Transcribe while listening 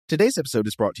Today's episode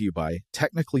is brought to you by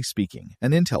Technically Speaking,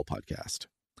 an Intel podcast.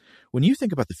 When you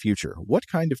think about the future, what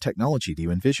kind of technology do you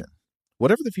envision?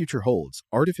 Whatever the future holds,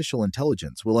 artificial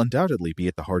intelligence will undoubtedly be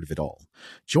at the heart of it all.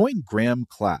 Join Graham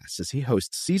Class as he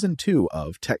hosts Season 2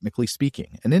 of Technically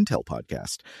Speaking, an Intel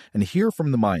podcast, and hear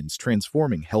from the minds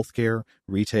transforming healthcare,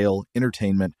 retail,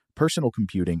 entertainment, personal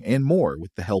computing, and more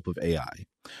with the help of AI.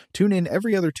 Tune in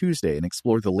every other Tuesday and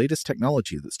explore the latest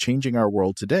technology that's changing our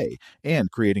world today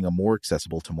and creating a more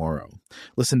accessible tomorrow.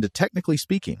 Listen to Technically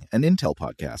Speaking, an Intel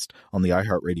podcast on the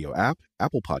iHeartRadio app,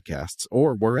 Apple Podcasts,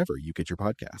 or wherever you get your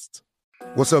podcasts.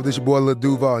 What's up, this your boy Lil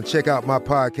Duval, and check out my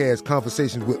podcast,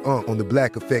 Conversations with Unc, on the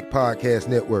Black Effect Podcast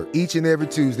Network. Each and every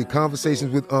Tuesday,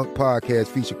 Conversations with Unc podcast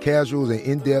feature casuals and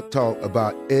in-depth talk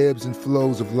about ebbs and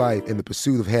flows of life and the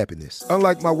pursuit of happiness.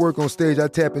 Unlike my work on stage, I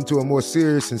tap into a more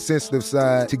serious and sensitive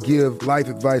side to give life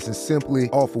advice and simply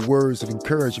offer words of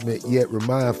encouragement, yet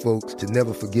remind folks to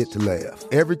never forget to laugh.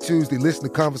 Every Tuesday, listen to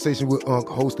Conversations with Unc,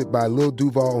 hosted by Lil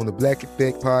Duval on the Black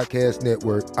Effect Podcast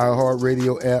Network,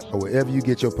 iHeartRadio app, or wherever you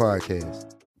get your podcasts.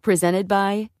 Presented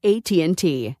by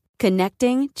AT&T.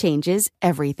 Connecting changes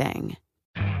everything.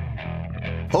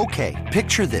 Okay,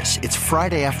 picture this. It's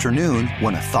Friday afternoon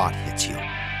when a thought hits you.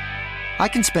 I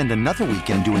can spend another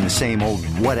weekend doing the same old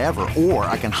whatever, or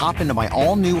I can hop into my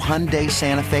all-new Hyundai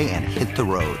Santa Fe and hit the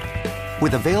road.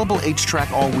 With available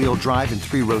H-Track all-wheel drive and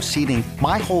 3-row seating,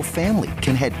 my whole family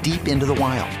can head deep into the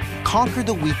wild. Conquer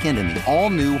the weekend in the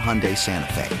all-new Hyundai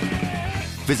Santa Fe.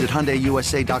 Visit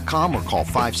HyundaiUSA.com or call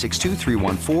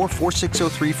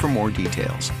 562-314-4603 for more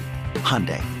details.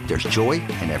 Hyundai, there's joy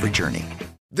in every journey.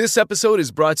 This episode is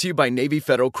brought to you by Navy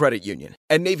Federal Credit Union.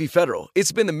 At Navy Federal,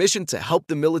 it's been the mission to help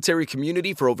the military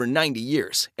community for over 90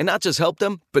 years. And not just help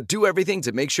them, but do everything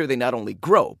to make sure they not only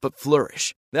grow, but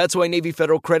flourish. That's why Navy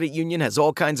Federal Credit Union has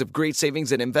all kinds of great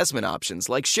savings and investment options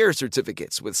like share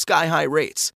certificates with sky-high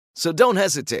rates. So don't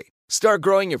hesitate. Start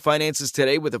growing your finances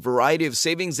today with a variety of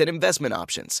savings and investment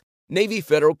options. Navy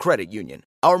Federal Credit Union.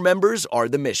 Our members are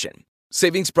the mission.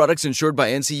 Savings products insured by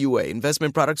NCUA.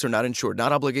 Investment products are not insured,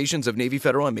 not obligations of Navy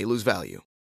Federal and may lose value.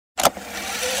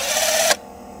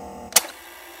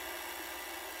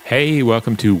 Hey,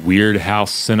 welcome to Weird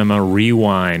House Cinema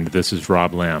Rewind. This is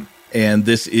Rob Lamb. And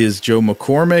this is Joe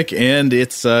McCormick, and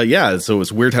it's, so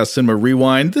it's Weird House Cinema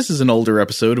Rewind. This is an older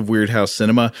episode of Weird House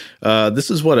Cinema. This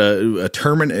is what,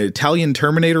 Italian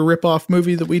Terminator ripoff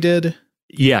movie that we did?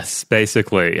 Yes,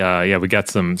 basically. We got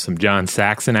some John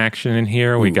Saxon action in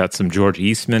here. We got some George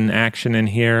Eastman action in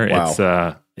here.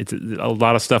 Wow. It's a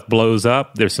lot of stuff blows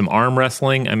up. There's some arm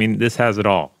wrestling. I mean, this has it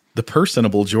all. The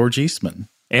personable George Eastman.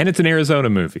 And it's an Arizona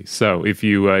movie. So if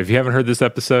you haven't heard this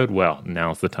episode, well,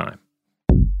 now's the time.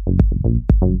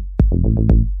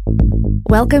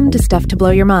 Welcome to Stuff to Blow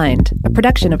Your Mind, a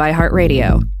production of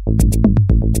iHeartRadio.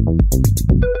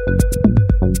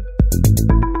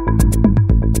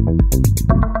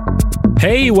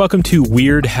 Hey, welcome to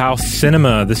Weird House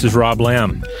Cinema. This is Rob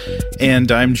Lamb.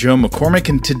 And I'm Joe McCormick,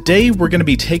 and today we're going to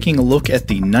be taking a look at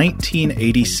the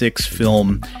 1986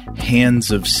 film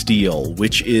Hands of Steel,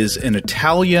 which is an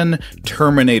Italian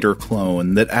Terminator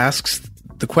clone that asks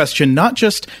the question, not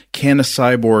just can a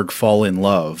cyborg fall in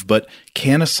love, but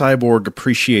can a cyborg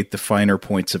appreciate the finer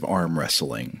points of arm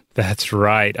wrestling? That's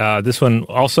right. This one,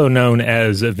 also known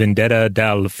as Vendetta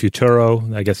del Futuro,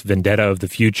 I guess Vendetta of the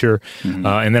Future. Mm-hmm.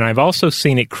 And then I've also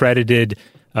seen it credited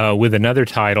with another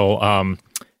title,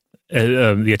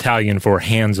 the Italian for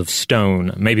Hands of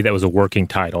Stone. Maybe that was a working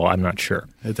title. I'm not sure.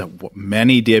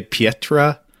 Mani di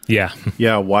Pietra? Yeah.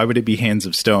 Yeah, why would it be Hands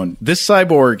of Stone? This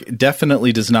cyborg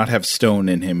definitely does not have stone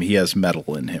in him. He has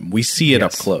metal in him. We see it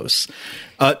up close.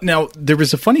 Now, there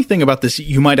was a funny thing about this.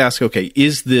 You might ask, okay,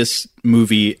 is this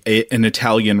movie an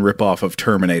Italian ripoff of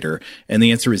Terminator? And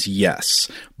the answer is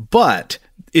yes. But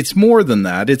it's more than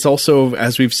that. It's also,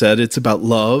 as we've said, it's about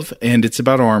love and it's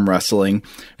about arm wrestling.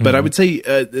 But I would say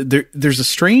there's a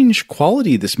strange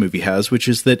quality this movie has, which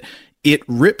is that it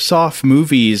rips off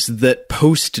movies that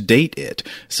post-date it.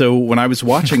 So when I was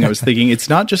watching, I was thinking it's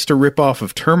not just a ripoff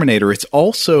of Terminator, it's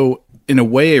also, in a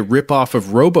way, a ripoff of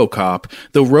RoboCop,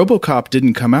 though RoboCop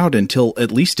didn't come out until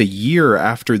at least a year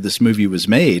after this movie was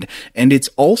made. And it's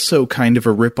also kind of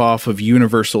a ripoff of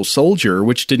Universal Soldier,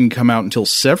 which didn't come out until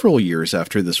several years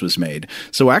after this was made.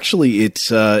 So actually,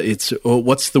 it's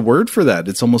what's the word for that?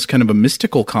 It's almost kind of a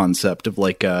mystical concept of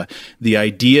like the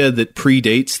idea that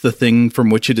predates the thing from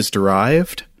which it is derived.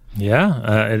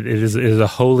 Yeah, it is a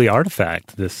holy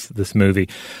artifact, this movie.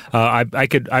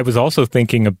 I was also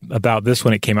thinking about this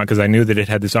when it came out because I knew that it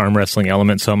had this arm wrestling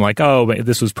element. So I'm like, oh,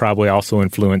 this was probably also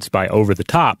influenced by Over the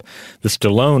Top, the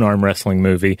Stallone arm wrestling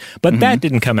movie. But that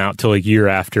didn't come out till a year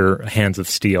after Hands of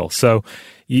Steel. So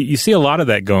you see a lot of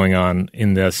that going on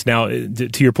in this. Now, to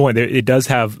your point, it does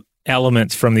have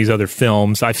elements from these other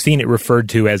films. I've seen it referred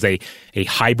to as a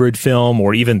hybrid film,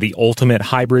 or even the ultimate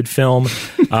hybrid film,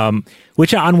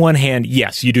 which on one hand,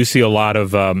 yes, you do see a lot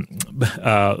of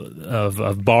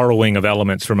borrowing of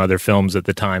elements from other films at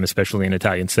the time, especially in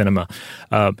Italian cinema.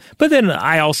 But then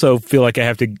I also feel like I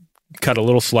have to cut a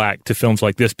little slack to films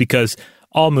like this, because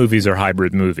all movies are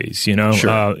hybrid movies, you know.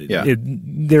 Sure.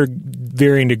 There are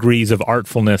varying degrees of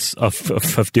artfulness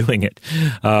of doing it.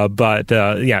 But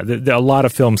a lot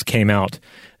of films came out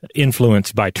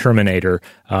influenced by Terminator.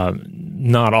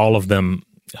 Not all of them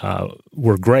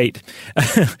were great,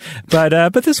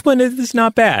 but this one is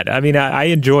not bad. I mean, I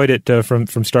enjoyed it from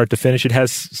start to finish. It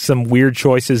has some weird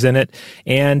choices in it,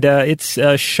 and it's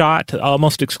shot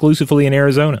almost exclusively in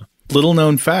Arizona. Little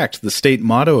known fact, the state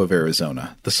motto of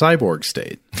Arizona, the cyborg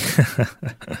state.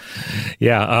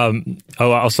 Yeah.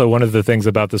 Also, one of the things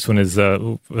about this one is a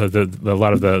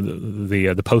lot of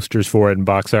the posters for it and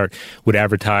box art would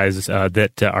advertise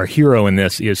that our hero in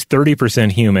this is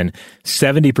 30% human,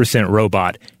 70%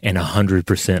 robot, and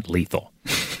 100% lethal.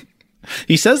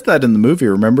 He says that in the movie.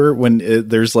 Remember when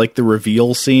there's like the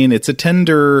reveal scene? It's a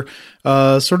tender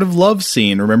sort of love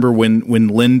scene. Remember when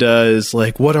Linda is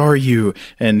like, "What are you?"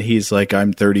 And he's like,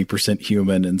 "I'm 30%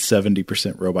 human and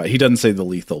 70% robot." He doesn't say the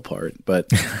lethal part, but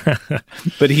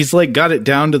but he's like got it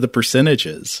down to the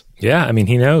percentages. Yeah, I mean,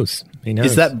 he knows. He knows.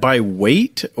 Is that by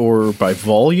weight or by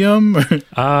volume?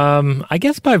 I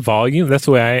guess by volume. That's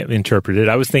the way I interpret it.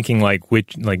 I was thinking like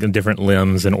different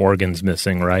limbs and organs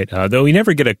missing, right? Though we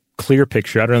never get a clear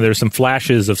picture. I don't know. There's some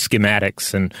flashes of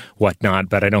schematics and whatnot,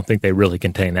 but I don't think they really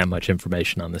contain that much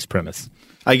information on this premise.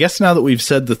 I guess now that we've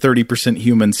said the 30%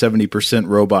 human, 70%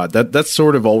 robot, that's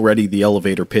sort of already the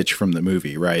elevator pitch from the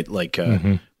movie, right? Like,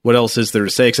 what else is there to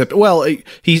say except, well,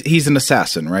 he's an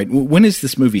assassin, right? When is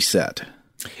this movie set?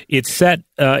 It's set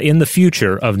in the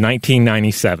future of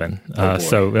 1997,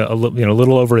 so a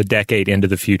little over a decade into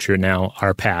the future now,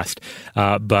 our past.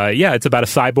 But yeah, it's about a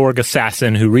cyborg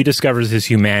assassin who rediscovers his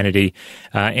humanity,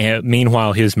 and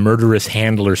meanwhile his murderous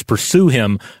handlers pursue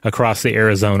him across the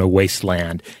Arizona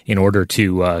wasteland in order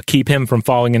to keep him from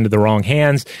falling into the wrong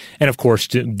hands, and of course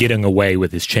getting away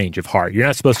with his change of heart. You're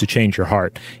not supposed to change your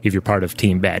heart if you're part of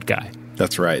Team Bad Guy.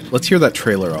 That's right. Let's hear that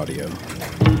trailer audio.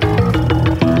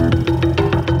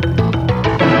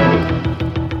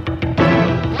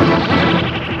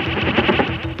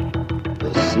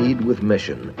 Proceed with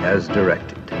mission as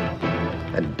directed,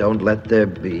 and don't let there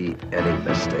be any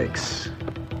mistakes.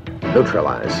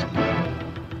 Neutralize.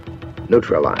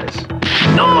 Neutralize.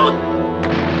 No!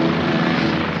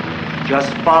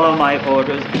 Just follow my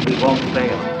orders. We won't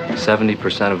fail.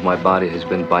 70% of my body has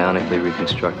been bionically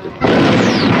reconstructed.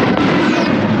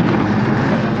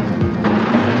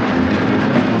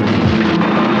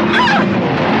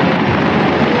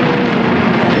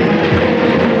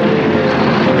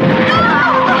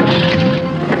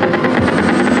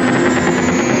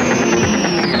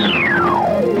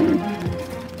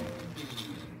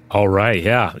 All right,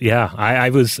 yeah. I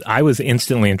was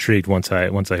instantly intrigued once I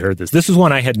heard this. This is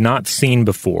one I had not seen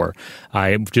before.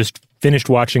 I just finished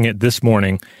watching it this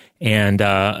morning, and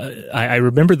I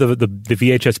remember the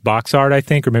VHS box art, I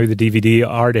think, or maybe the DVD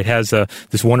art. It has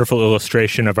this wonderful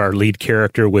illustration of our lead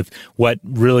character with what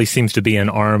really seems to be an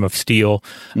arm of steel.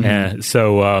 Mm-hmm.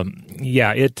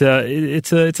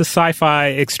 It's a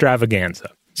sci-fi extravaganza.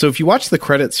 So if you watch the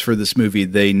credits for this movie,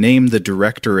 they name the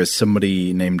director as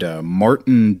somebody named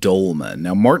Martin Dolman.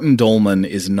 Now, Martin Dolman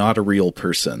is not a real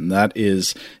person. That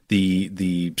is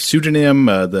the pseudonym,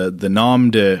 the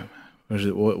nom de...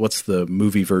 What's the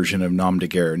movie version of nom de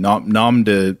guerre? Nom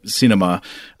de cinema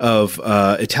of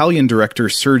Italian director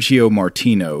Sergio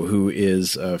Martino, who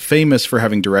is famous for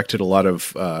having directed a lot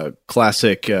of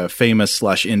classic,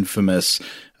 famous/infamous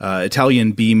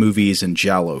Italian B movies and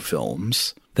giallo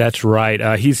films. That's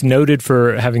right. He's noted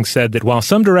for having said that while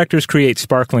some directors create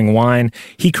sparkling wine,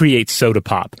 he creates soda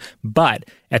pop. But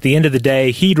at the end of the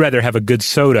day, he'd rather have a good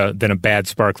soda than a bad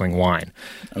sparkling wine.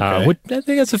 Okay. I think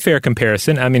that's a fair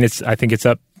comparison. I mean, I think it's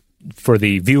up for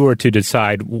the viewer to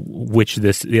decide which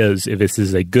this is, if this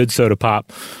is a good soda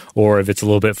pop or if it's a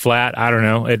little bit flat. I don't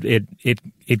know.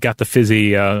 It got the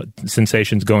fizzy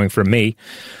sensations going for me.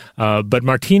 But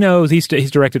Martino, he's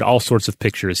directed all sorts of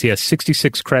pictures. He has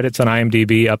 66 credits on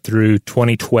IMDb up through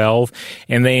 2012,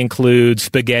 and they include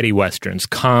spaghetti westerns,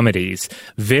 comedies,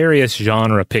 various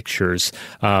genre pictures,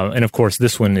 and of course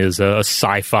this one is a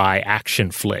sci-fi action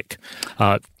flick.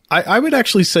 I would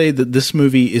actually say that this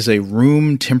movie is a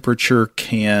room temperature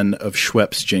can of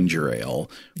Schweppes ginger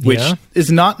ale, which is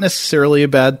not necessarily a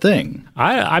bad thing.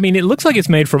 I mean, it looks like it's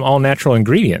made from all natural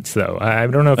ingredients, though. I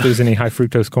don't know if there's any high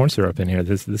fructose corn syrup in here.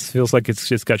 This feels like it's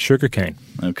just got sugar cane.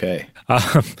 Okay.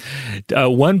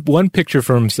 One picture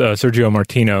from Sergio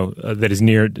Martino that is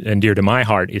near and dear to my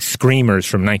heart is Screamers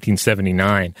from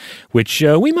 1979, which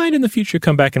we might in the future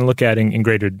come back and look at in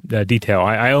greater detail.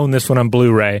 I own this one on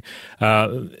Blu-ray.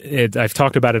 I've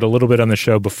talked about it a little bit on the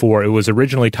show before. It was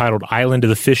originally titled Island of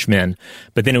the Fishmen,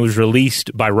 but then it was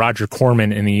released by Roger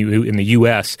Corman in the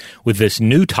U.S. with this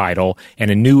new title and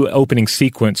a new opening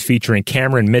sequence featuring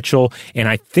Cameron Mitchell. And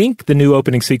I think the new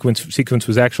opening sequence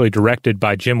was actually directed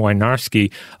by Jim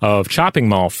Wynorski of Chopping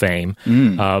Mall fame.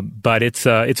 But it's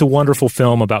a wonderful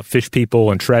film about fish people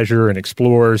and treasure and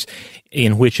explorers,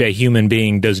 in which a human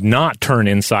being does not turn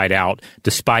inside out,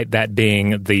 despite that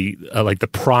being the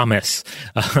promise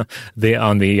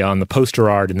on the poster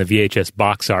art and the VHS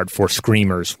box art for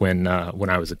Screamers when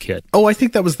I was a kid. Oh, I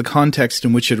think that was the context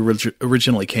in which it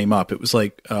originally came up. It was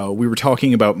like we were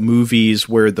talking about movies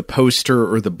where the poster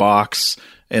or the box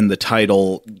and the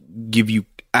title give you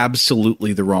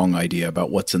absolutely the wrong idea about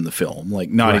what's in the film, like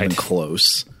not even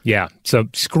close. Yeah. So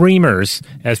Screamers,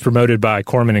 as promoted by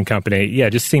Corman and Company,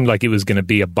 just seemed like it was going to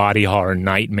be a body horror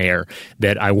nightmare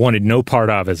that I wanted no part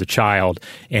of as a child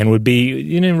and would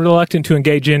be reluctant to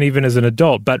engage in even as an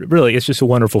adult. But really, it's just a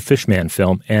wonderful Fishman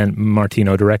film, and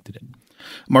Martino directed it.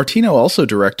 Martino also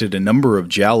directed a number of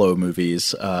Giallo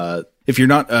movies. If you're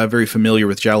not very familiar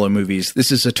with Giallo movies, this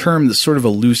is a term that's sort of a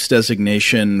loose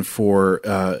designation for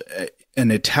an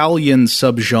Italian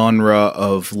subgenre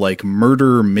of like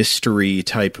murder mystery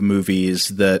type movies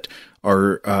that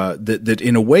are that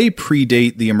in a way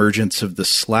predate the emergence of the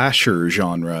slasher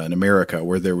genre in America,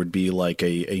 where there would be like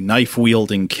a knife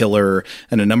wielding killer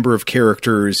and a number of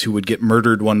characters who would get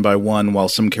murdered one by one while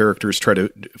some characters try to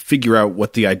figure out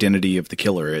what the identity of the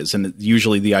killer is. And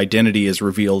usually the identity is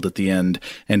revealed at the end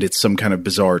and it's some kind of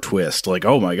bizarre twist, like,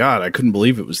 oh my God, I couldn't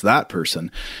believe it was that person.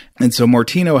 And so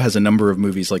Martino has a number of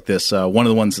movies like this. One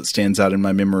of the ones that stands out in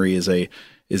my memory is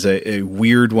a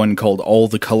weird one called All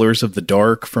the Colors of the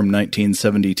Dark from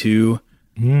 1972.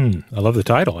 I love the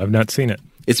title. I've not seen it.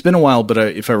 It's been a while, but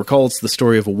if I recall, it's the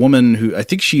story of a woman who, I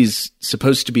think she's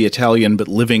supposed to be Italian, but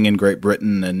living in Great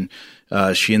Britain,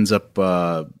 and she ends up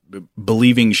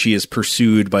believing she is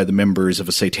pursued by the members of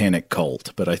a satanic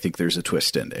cult, but I think there's a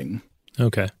twist ending.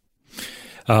 Okay.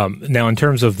 Now, in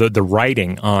terms of the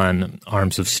writing on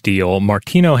Arms of Steel,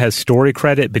 Martino has story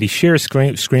credit, but he shares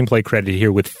screenplay credit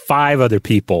here with 5 other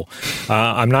people.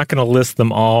 I'm not going to list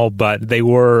them all, but they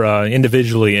were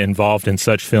individually involved in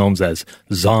such films as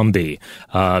Zombie,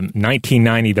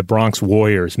 1990, The Bronx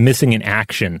Warriors, Missing in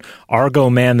Action, Argo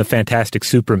Man, The Fantastic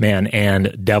Superman,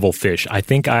 and Devilfish. I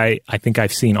think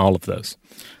I've seen all of those.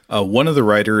 One of the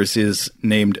writers is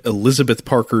named Elizabeth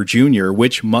Parker Jr.,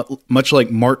 which, much like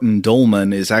Martin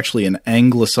Dolman, is actually an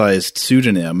anglicized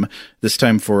pseudonym, this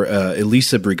time for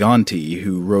Elisa Briganti,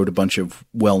 who wrote a bunch of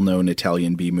well-known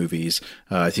Italian B-movies.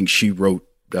 I think she wrote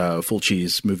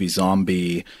Fulci's movie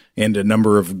Zombie and a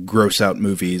number of gross-out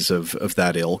movies of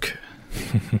that ilk.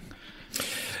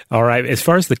 All right. As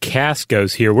far as the cast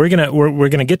goes here, we're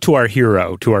gonna get to our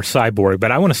hero, to our cyborg, but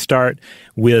I want to start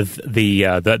with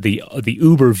the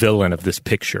uber villain of this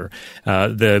picture,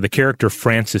 the character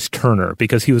Francis Turner,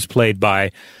 because he was played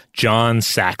by John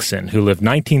Saxon, who lived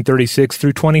 1936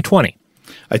 through 2020.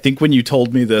 I think when you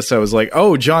told me this, I was like,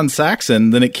 oh, John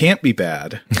Saxon, then it can't be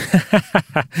bad.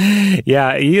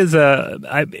 Yeah, he is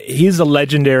a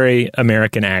legendary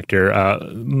American actor,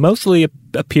 mostly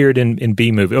appeared in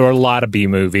B-movies, or a lot of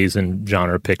B-movies and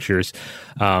genre pictures.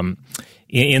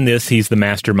 In this, he's the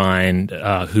mastermind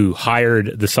who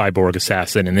hired the cyborg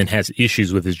assassin and then has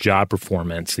issues with his job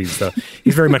performance. He's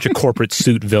very much a corporate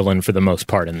suit villain for the most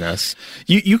part in this.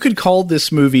 You could call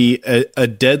this movie a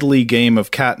deadly game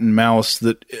of cat and mouse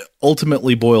that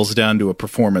ultimately boils down to a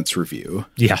performance review.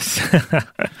 Yes.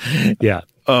 Yeah.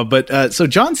 So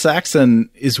John Saxon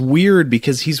is weird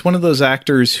because he's one of those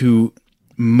actors who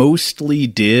mostly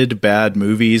did bad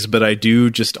movies, but I do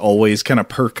just always kind of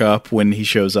perk up when he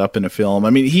shows up in a film.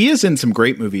 I mean, he is in some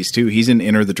great movies too. He's in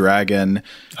Enter the Dragon.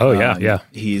 Oh yeah, yeah.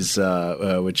 He's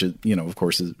which is, of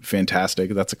course, is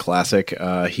fantastic. That's a classic.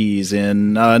 He's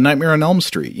in Nightmare on Elm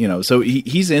Street. So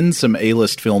he's in some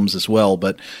A-list films as well.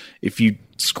 But if you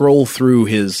scroll through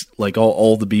his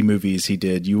all the B movies he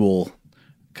did, you will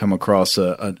come across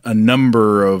a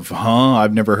number of,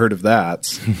 I've never heard of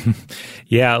that.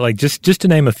 Yeah, like just to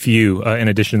name a few, in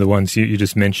addition to the ones you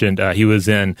just mentioned, he was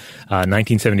in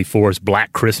 1974's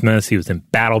Black Christmas. He was in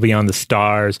Battle Beyond the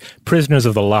Stars, Prisoners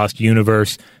of the Lost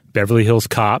Universe, Beverly Hills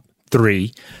Cop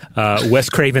 3, Wes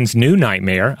Craven's New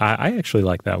Nightmare. I actually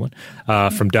like that one.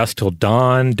 From Dusk Till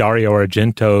Dawn, Dario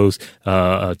Argento's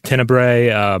Tenebrae,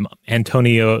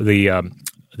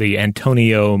 the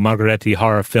Antonio Margheriti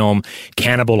horror film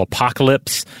Cannibal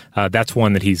Apocalypse. That's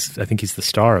one that I think he's the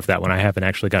star of that one. I haven't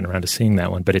actually gotten around to seeing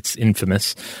that one, but it's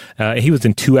infamous. He was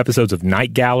in 2 episodes of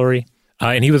Night Gallery.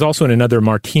 And he was also in another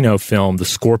Martino film, The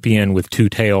Scorpion with Two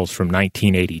Tails from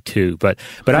 1982. But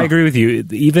I agree with you.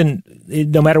 Even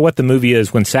no matter what the movie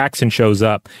is, when Saxon shows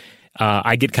up,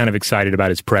 I get kind of excited about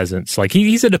his presence. Like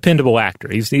he's a dependable actor.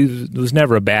 He was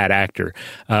never a bad actor.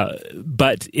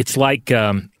 But it's like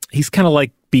he's kind of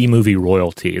like B-movie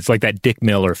royalty. It's like that Dick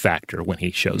Miller factor when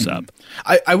he shows up.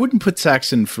 I wouldn't put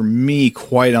Saxon, for me,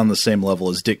 quite on the same level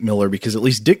as Dick Miller, because at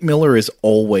least Dick Miller is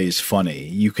always funny.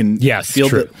 You can feel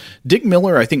true. that Dick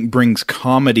Miller, I think, brings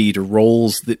comedy to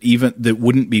roles that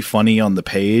wouldn't be funny on the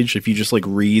page. If you just like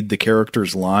read the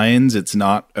character's lines, it's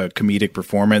not a comedic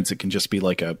performance. It can just be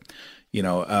like a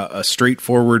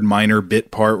straightforward minor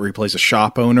bit part where he plays a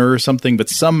shop owner or something, but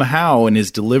somehow in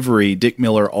his delivery, Dick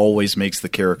Miller always makes the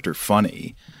character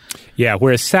funny. Yeah,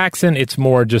 whereas Saxon, it's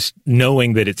more just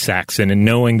knowing that it's Saxon and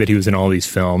knowing that he was in all these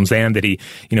films and that he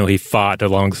fought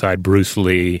alongside Bruce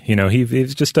Lee.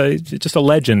 He's just a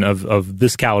legend of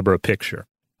this caliber of picture.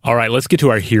 All right, let's get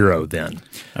to our hero then.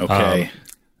 Okay.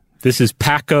 This is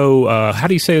Paco, how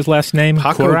do you say his last name?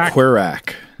 Paco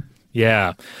Quirak.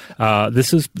 Yeah.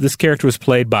 This character was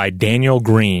played by Daniel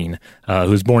Green, who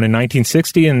was born in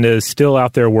 1960 and is still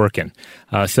out there working.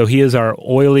 So he is our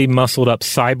oily, muscled-up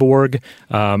cyborg.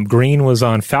 Green was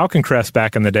on Falcon Crest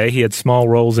back in the day. He had small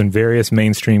roles in various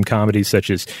mainstream comedies such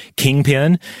as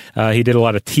Kingpin. He did a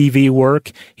lot of TV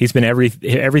work. He's been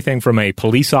everything from a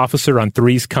police officer on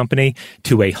Three's Company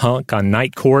to a hunk on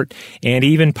Night Court, and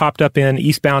he even popped up in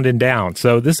Eastbound and Down.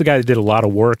 So this is a guy that did a lot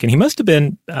of work, and he must have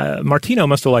been, Martino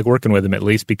must have liked working with him at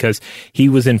least, because he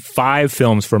was in 5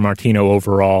 films for Martino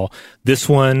overall. This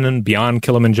one, Beyond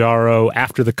Kilimanjaro,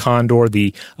 After the Condor,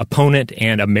 The Opponent,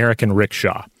 and American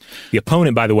Rickshaw. The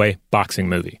Opponent, by the way, boxing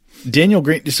movie. Daniel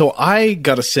Green. So I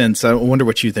got a sense, I wonder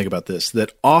what you think about this,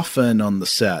 that often on the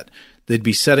set, they'd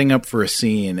be setting up for a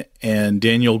scene and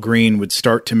Daniel Green would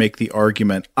start to make the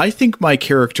argument, I think my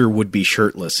character would be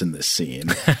shirtless in this scene.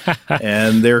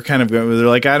 And they're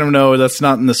like, I don't know, that's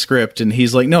not in the script. And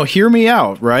he's like, no, hear me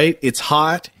out, right? It's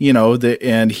hot,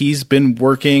 and he's been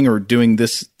working or doing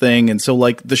this thing. And so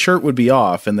like the shirt would be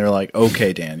off and they're like,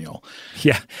 okay, Daniel.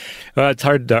 Yeah. Well, it's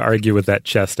hard to argue with that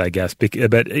chest, I guess.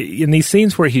 But in these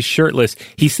scenes where he's shirtless,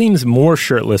 he seems more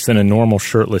shirtless than a normal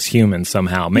shirtless human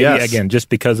somehow. Maybe, again, just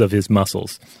because of his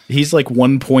muscles. He's like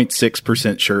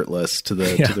 1.6% shirtless to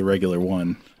the regular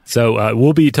one. So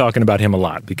we'll be talking about him a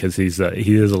lot because he is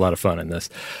a lot of fun in this.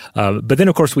 But then,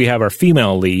 of course, we have our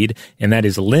female lead, and that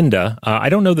is Linda. I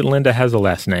don't know that Linda has a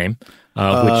last name.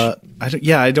 I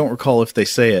don't recall if they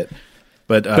say it.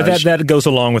 But that goes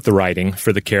along with the writing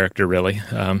for the character, really.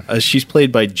 She's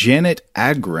played by Janet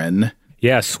Agren.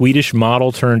 Yeah, Swedish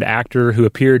model turned actor who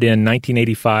appeared in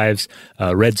 1985's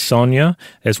Red Sonja,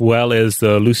 as well as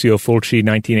the Lucio Fulci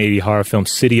 1980 horror film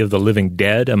City of the Living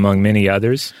Dead, among many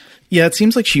others. Yeah, it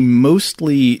seems like she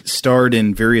mostly starred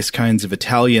in various kinds of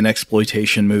Italian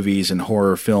exploitation movies and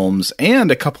horror films,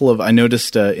 and a couple of, I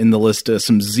noticed in the list,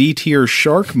 some Z-tier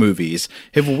shark movies.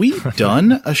 Have we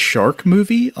done a shark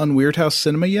movie on Weird House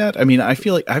Cinema yet? I mean, I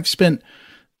feel like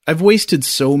I've wasted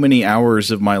so many hours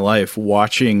of my life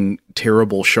watching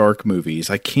terrible shark movies.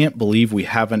 I can't believe we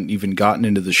haven't even gotten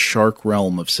into the shark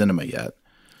realm of cinema yet.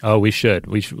 Oh, we should.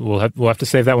 We'll have to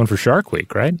save that one for Shark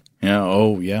Week, right? Yeah.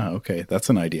 Oh, yeah. Okay, that's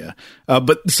an idea.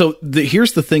 But so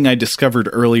here's the thing I discovered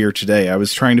earlier today. I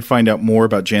was trying to find out more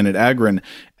about Janet Agren,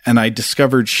 and I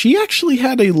discovered she actually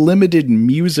had a limited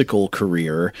musical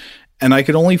career. And I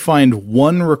could only find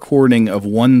one recording of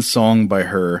one song by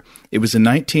her. It was a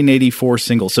 1984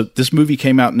 single. So this movie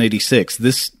came out in 86.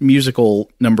 This musical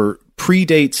number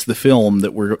predates the film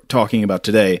that we're talking about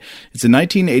today. It's a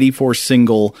 1984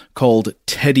 single called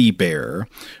Teddy Bear,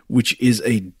 which is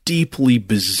a deeply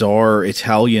bizarre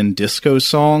Italian disco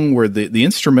song where the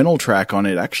instrumental track on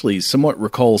it actually somewhat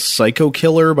recalls Psycho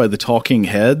Killer by the Talking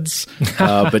Heads,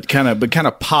 but kind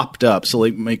of popped up. So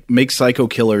like make Psycho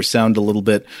Killer sound a little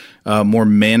bit more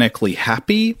manically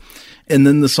happy. And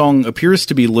then the song appears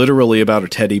to be literally about a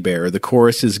teddy bear. The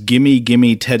chorus is, "Gimme,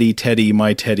 gimme, teddy, teddy,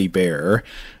 my teddy bear."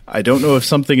 I don't know if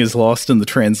something is lost in the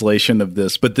translation of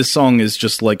this, but this song is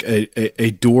just like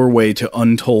a doorway to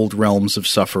untold realms of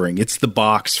suffering. It's the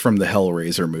box from the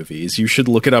Hellraiser movies. You should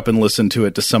look it up and listen to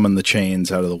it to summon the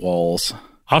chains out of the walls.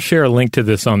 I'll share a link to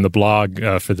this on the blog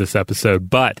for this episode,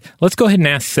 but let's go ahead and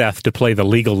ask Seth to play the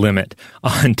legal limit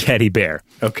on Teddy Bear.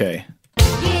 Okay.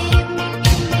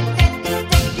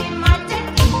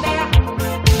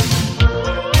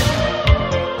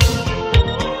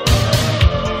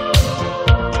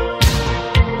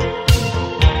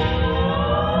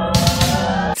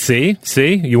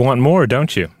 See, you want more,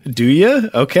 don't you? Do you?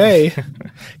 Okay.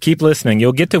 Keep listening.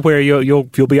 You'll get to where you'll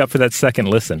be up for that second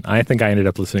listen. I think I ended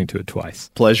up listening to it twice.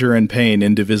 Pleasure and pain,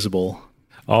 indivisible.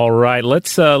 All right,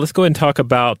 let's go ahead and talk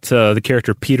about the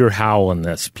character Peter Howell in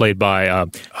this, played by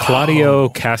Claudio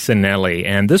Casanelli.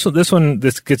 And this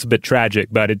gets a bit tragic,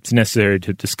 but it's necessary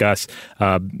to discuss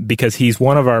because he's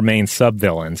one of our main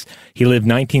sub-villains. He lived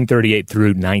 1938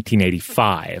 through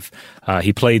 1985.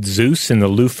 He played Zeus in the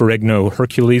Lou Ferrigno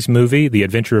Hercules movie, The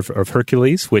Adventure of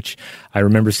Hercules, which I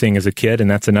remember seeing as a kid, and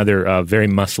that's another very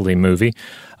muscly movie.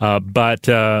 But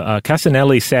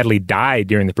Casanelli sadly died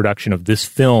during the production of this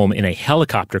film in a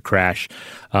helicopter crash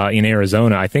in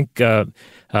Arizona. I think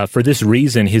for this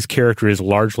reason, his character is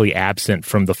largely absent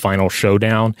from the final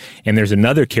showdown. And there's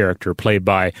another character played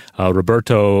by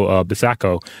Roberto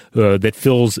Bisacco that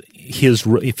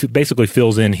basically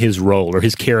fills in his role, or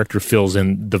his character fills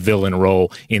in the villain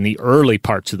role in the early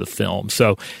parts of the film.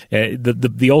 So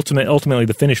ultimately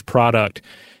the finished product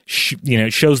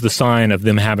shows the sign of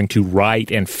them having to write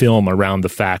and film around the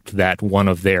fact that one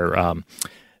of their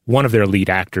lead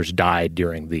actors died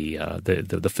during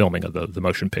the filming of the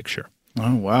motion picture.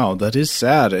 Oh, wow. That is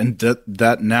sad. And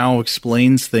that now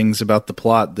explains things about the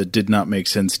plot that did not make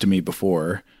sense to me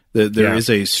before. There is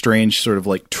a strange sort of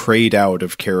like trade out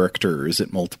of characters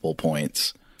at multiple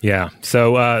points. Yeah,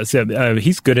 so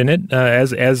he's good in it,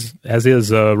 as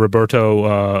is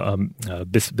Roberto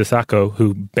Bisacco,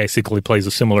 who basically plays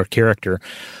a similar character.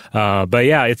 But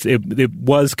yeah, it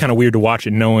was kind of weird to watch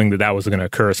it, knowing that was going to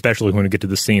occur, especially when we get to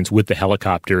the scenes with the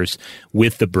helicopters,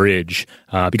 with the bridge,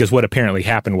 because what apparently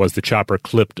happened was the chopper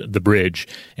clipped the bridge,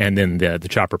 and then the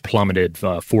chopper plummeted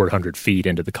 400 feet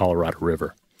into the Colorado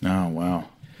River. Oh, wow.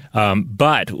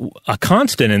 But a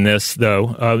constant in this,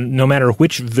 though, no matter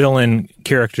which villain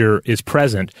character is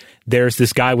present, there's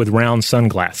this guy with round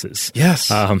sunglasses. Yes.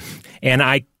 And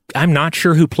I'm not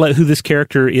sure who this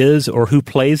character is or who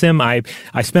plays him. I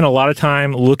spent a lot of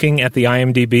time looking at the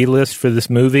IMDb list for this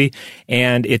movie,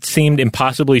 and it seemed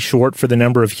impossibly short for the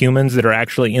number of humans that are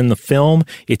actually in the film.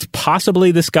 It's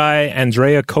possibly this guy,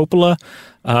 Andrea Coppola,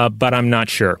 but I'm not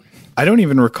sure. I don't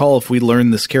even recall if we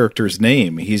learned this character's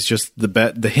name. He's just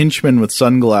the henchman with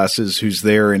sunglasses who's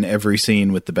there in every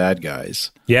scene with the bad guys.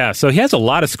 Yeah, so he has a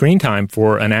lot of screen time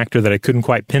for an actor that I couldn't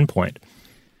quite pinpoint.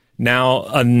 Now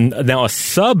a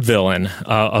sub-villain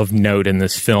of note in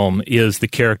this film is the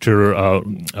character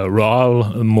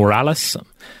Raul Morales,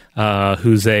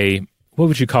 who's what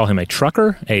would you call him? A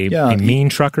trucker? A mean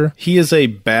trucker? He is a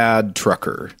bad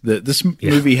trucker. This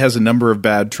movie has a number of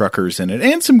bad truckers in it,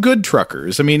 and some good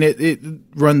truckers. I mean, it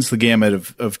runs the gamut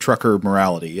of trucker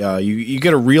morality. You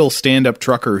get a real stand-up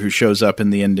trucker who shows up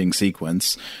in the ending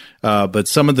sequence. But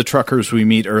some of the truckers we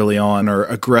meet early on are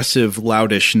aggressive,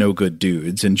 loutish, no-good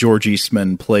dudes, and George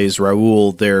Eastman plays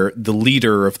Raul, the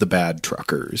leader of the bad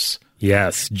truckers.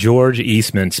 Yes, George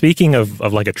Eastman. Speaking of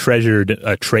like a treasured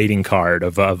trading card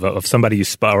of somebody you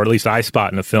spot, or at least I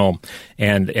spot in a film,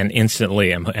 and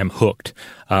instantly am hooked.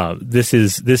 This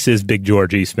is Big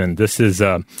George Eastman. This is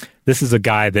a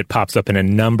guy that pops up in a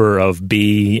number of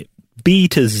B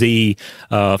to Z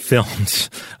films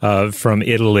from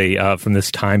Italy from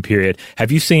this time period.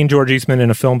 Have you seen George Eastman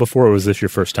in a film before, or was this your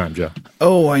first time, Joe?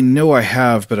 Oh, I know I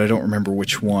have, but I don't remember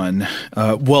which one.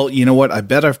 Well, you know what? I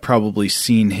bet I've probably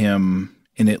seen him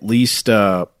in at least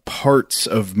parts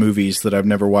of movies that I've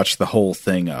never watched the whole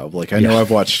thing of. Like, I know I've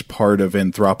watched part of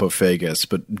Anthropophagus,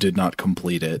 but did not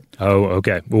complete it. Oh,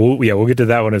 okay. Well, we'll get to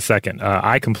that one in a second.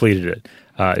 I completed it.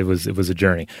 It was a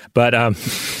journey. But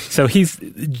so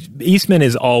Eastman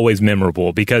is always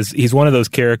memorable because he's one of those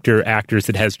character actors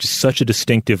that has just such a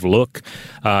distinctive look.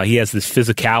 He has this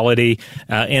physicality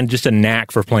and just a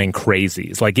knack for playing crazy.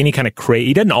 It's like any kind of crazy.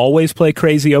 He doesn't always play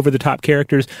crazy over the top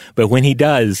characters, but when he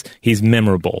does, he's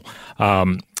memorable.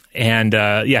 And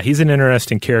he's an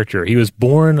interesting character. He was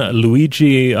born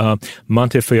Luigi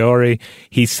Montefiore.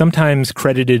 He's sometimes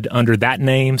credited under that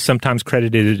name, sometimes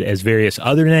credited as various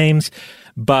other names.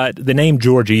 But the name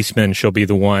George Eastman shall be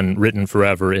the one written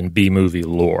forever in B-movie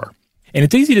lore. And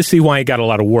it's easy to see why he got a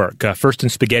lot of work, first in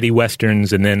spaghetti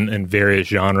westerns and then in various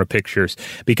genre pictures.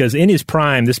 Because in his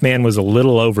prime, this man was a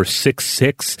little over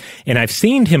 6'6", and I've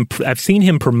seen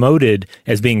him promoted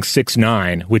as being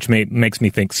 6'9", which makes me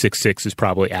think 6'6" is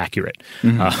probably accurate.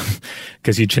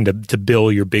 Because you tend to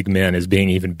bill your big men as being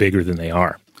even bigger than they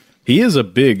are. He is a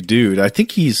big dude. I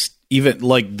think he's even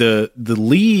like the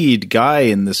lead guy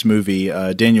in this movie,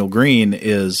 Daniel Green,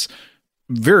 is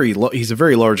he's a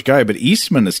very large guy, but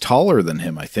Eastman is taller than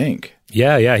him, I think.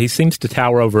 Yeah, he seems to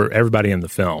tower over everybody in the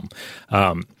film.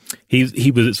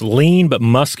 He was lean but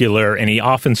muscular, and he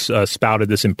often spouted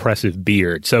this impressive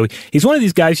beard. So he's one of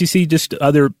these guys you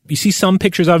see some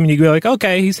pictures of him, and you go like,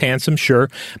 okay, he's handsome, sure.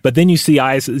 But then you see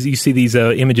these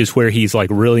images where he's like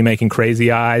really making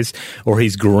crazy eyes, or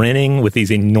he's grinning with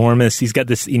he's got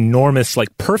this enormous,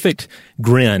 like perfect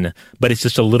grin, but it's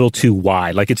just a little too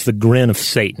wide. Like it's the grin of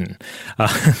Satan.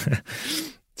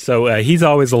 So he's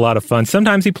always a lot of fun.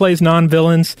 Sometimes he plays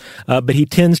non-villains, but he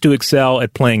tends to excel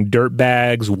at playing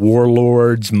dirtbags,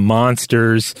 warlords,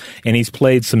 monsters, and he's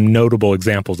played some notable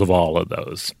examples of all of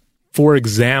those. For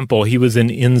example, he was in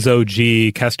Enzo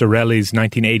G. Castorelli's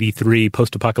 1983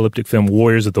 post-apocalyptic film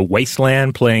Warriors of the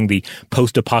Wasteland, playing the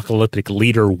post-apocalyptic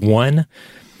leader 1.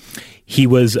 He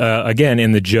was, again,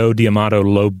 in the Joe D'Amato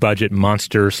low-budget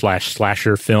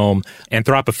monster/slasher film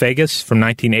Anthropophagus from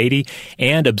 1980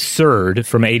 and Absurd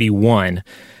from 81.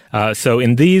 So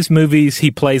in these movies,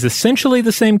 he plays essentially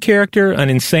the same character, an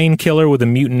insane killer with a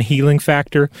mutant healing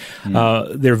factor.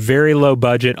 They're very low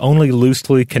budget, only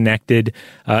loosely connected.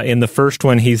 In the first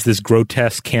one, he's this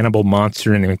grotesque cannibal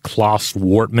monster named Klaus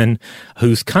Wortman,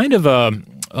 who's kind of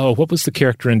what was the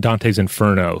character in Dante's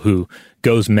Inferno who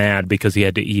goes mad because he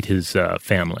had to eat his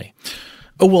family?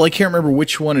 Oh, well, I can't remember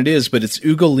which one it is, but it's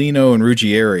Ugolino and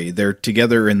Ruggieri. They're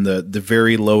together in the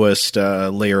very lowest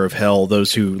layer of hell,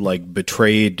 those who, like,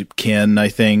 betrayed kin, I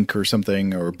think, or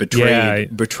something, or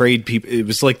betrayed people. It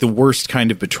was, like, the worst kind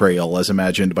of betrayal, as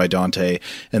imagined by Dante.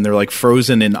 And they're, like,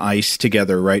 frozen in ice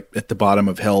together right at the bottom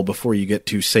of hell before you get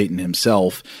to Satan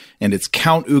himself. And it's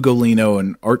Count Ugolino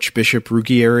and Archbishop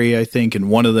Ruggieri, I think,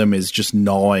 and one of them is just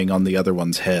gnawing on the other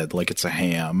one's head like it's a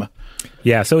ham.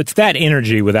 Yeah, so it's that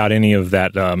energy without any of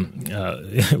that,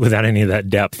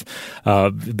 depth.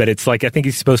 But it's like, I think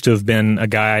he's supposed to have been a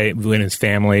guy in his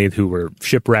family who were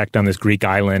shipwrecked on this Greek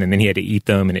island, and then he had to eat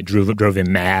them, and it drove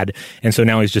him mad. And so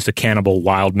now he's just a cannibal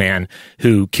wild man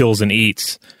who kills and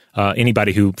eats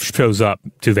anybody who shows up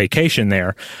to vacation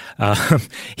there.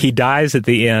 He dies at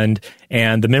the end,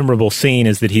 and the memorable scene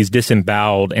is that he's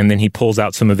disemboweled, and then he pulls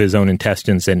out some of his own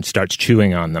intestines and starts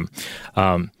chewing on them.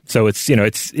 So it's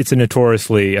a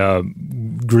notoriously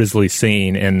grisly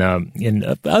scene,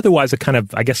 and otherwise a kind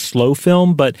of, I guess, slow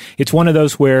film, but it's one of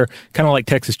those where, kind of like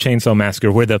Texas Chainsaw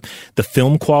Massacre, where the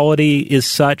film quality is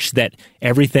such that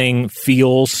everything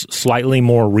feels slightly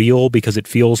more real because it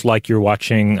feels like you're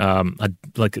watching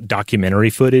like documentary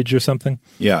footage or something.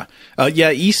 Yeah.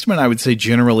 Eastman, I would say,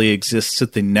 generally exists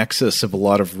at the nexus of a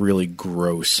lot of really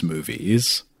gross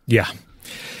movies. Yeah.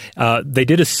 They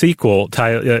did a sequel,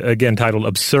 again titled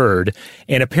Absurd,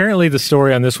 and apparently the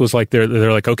story on this was like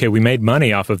they're like, okay, we made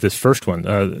money off of this first one.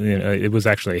 It was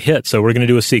actually a hit, so we're going to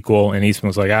do a sequel. And Eastman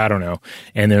was like, I don't know.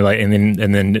 And they're like, and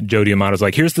then Joe D'Amato's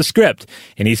like, here's the script,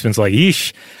 and Eastman's like,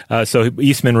 yeesh. So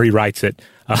Eastman rewrites it.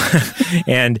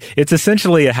 And it's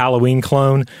essentially a Halloween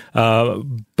clone,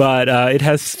 but it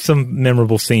has some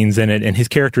memorable scenes in it, and his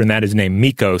character in that is named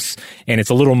Mikos, and it's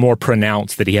a little more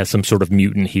pronounced that he has some sort of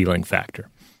mutant healing factor.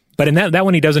 But in that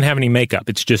one, he doesn't have any makeup.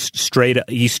 It's just straight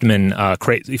Eastman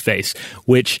crazy face,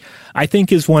 which I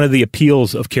think is one of the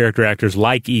appeals of character actors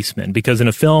like Eastman, because in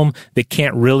a film that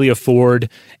can't really afford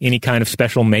any kind of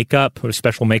special makeup or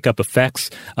special makeup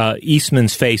effects,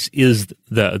 Eastman's face is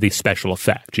the special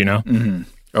effect, you know? Mm-hmm.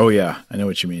 Oh, yeah. I know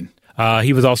what you mean.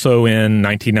 He was also in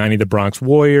 1990, The Bronx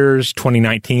Warriors,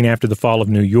 2019, After the Fall of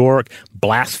New York,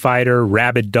 Blast Fighter,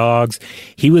 Rabid Dogs.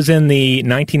 He was in the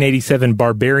 1987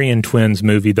 Barbarian Twins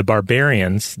movie, The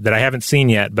Barbarians, that I haven't seen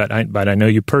yet, but I know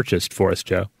you purchased for us,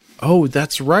 Joe. Oh,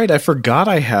 that's right. I forgot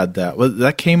I had that. Well,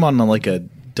 that came on like a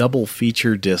double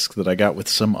feature disc that I got with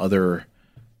some other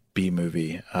B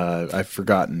movie. I've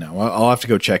forgotten now. I'll have to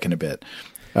go check in a bit.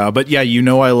 But yeah,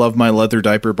 I love my leather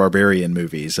diaper barbarian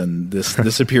movies, and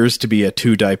this appears to be a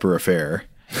 2-diaper affair.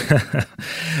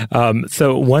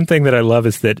 So one thing that I love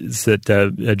is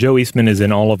that Joe Eastman is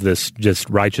in all of this just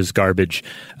righteous garbage,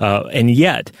 and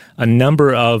yet a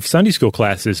number of Sunday school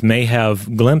classes may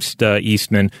have glimpsed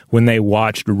Eastman when they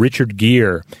watched Richard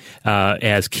Gere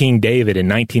as King David in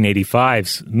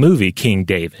 1985's movie King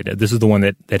David. This is the one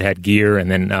that had Gere, and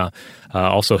then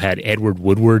Also had Edward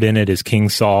Woodward in it as King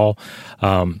Saul.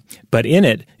 But in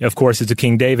it, of course, it's a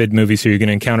King David movie, so you're going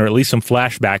to encounter at least some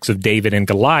flashbacks of David and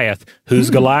Goliath. Who's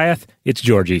Goliath? It's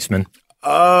George Eastman.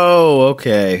 Oh,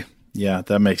 okay. Yeah,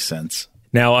 that makes sense.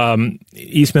 Now,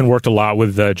 Eastman worked a lot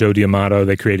with Joe D'Amato.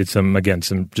 They created some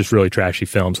just really trashy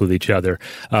films with each other.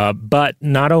 But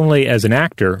not only as an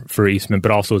actor for Eastman, but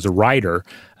also as a writer.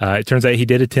 It turns out he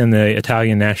did attend the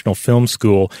Italian National Film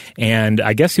School, and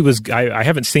I guess he was. I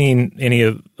haven't seen any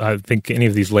of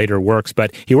these later works,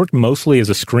 but he worked mostly as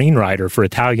a screenwriter for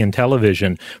Italian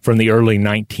television from the early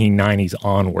 1990s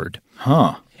onward.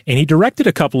 Huh. And he directed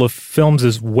a couple of films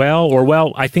as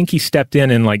well, I think he stepped in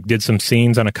and did some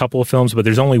scenes on a couple of films, but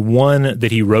there's only one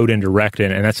that he wrote and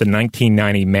directed, and that's a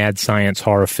 1990 mad science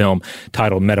horror film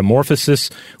titled Metamorphosis,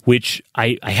 which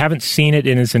I haven't seen it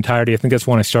in its entirety. I think that's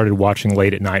one I started watching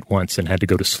late at night once and had to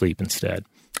go to sleep instead.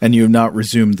 And you have not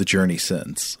resumed the journey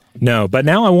since? No, but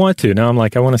now I want to. Now I'm I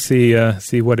want to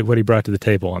see what he brought to the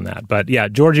table on that. But yeah,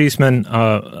 George Eastman,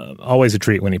 always a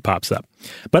treat when he pops up.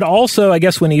 But also, I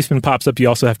guess when Eastman pops up, you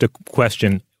also have to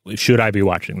question, should I be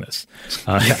watching this?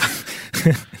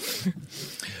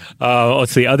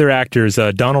 Let's see, other actors.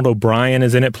 Donald O'Brien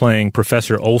is in it playing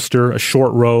Professor Ulster, a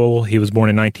short role. He was born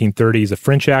in 1930. He's a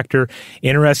French actor.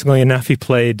 Interestingly enough, he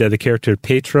played the character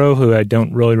Pietro, who I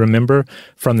don't really remember,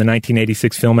 from the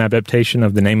 1986 film adaptation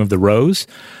of The Name of the Rose.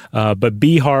 But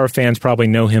B-horror fans probably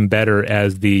know him better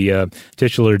as the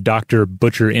titular Dr.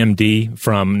 Butcher, M.D.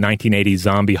 from 1980's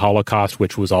Zombie Holocaust,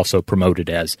 which was also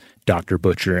promoted as Dr.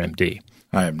 Butcher, M.D.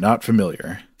 I am not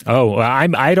familiar. Oh,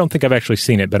 I don't think I've actually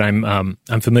seen it, but I'm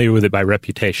familiar with it by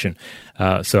reputation.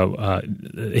 So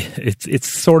it's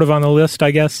sort of on the list, I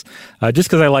guess, just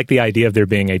because I like the idea of there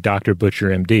being a Dr. Butcher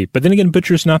MD. But then again,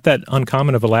 Butcher's not that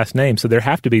uncommon of a last name, so there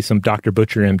have to be some Dr.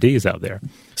 Butcher MDs out there.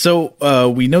 So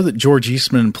we know that George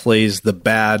Eastman plays the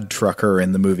bad trucker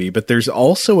in the movie, but there's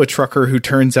also a trucker who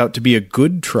turns out to be a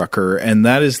good trucker, and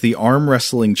that is the arm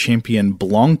wrestling champion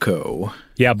Blanco.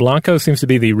 Yeah, Blanco seems to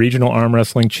be the regional arm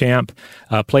wrestling champ,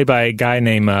 played by a guy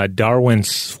named Darwin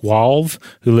Swalve,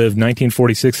 who lived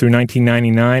 1946 through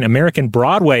 1999, American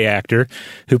Broadway actor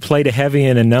who played a heavy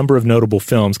in a number of notable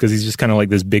films because he's just kind of like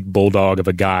this big bulldog of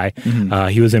a guy. Mm-hmm.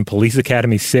 He was in Police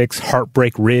Academy 6,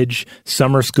 Heartbreak Ridge,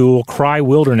 Summer School, Cry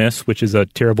Wilderness, which is a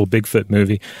terrible Bigfoot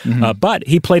movie. Mm-hmm. But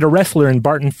he played a wrestler in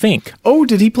Barton Fink. Oh,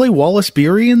 did he play Wallace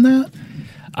Beery in that?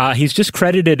 He's just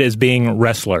credited as being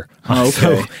wrestler. Oh, okay.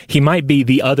 So he might be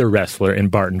the other wrestler in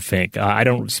Barton Fink. I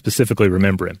don't specifically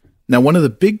remember him. Now, one of the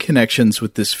big connections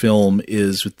with this film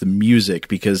is with the music,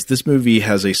 because this movie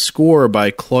has a score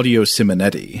by Claudio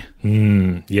Simonetti.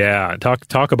 Yeah,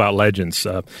 talk about legends.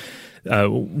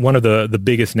 One of the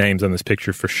biggest names on this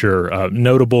picture for sure.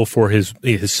 Notable for his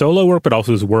solo work, but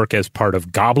also his work as part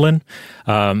of Goblin.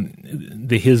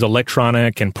 His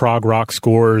electronic and prog rock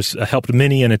scores helped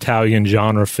many an Italian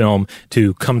genre film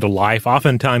to come to life,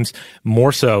 oftentimes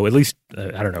more so, at least,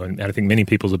 I don't know, and I think many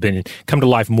people's opinion, come to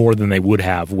life more than they would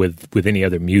have with any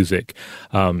other music.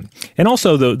 And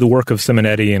also the work of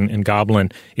Simonetti and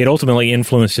Goblin, it ultimately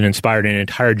influenced and inspired an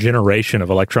entire generation of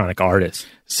electronic artists.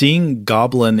 Seeing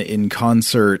Goblin in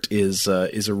concert is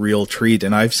a real treat,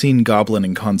 and I've seen Goblin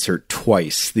in concert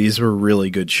twice. These were really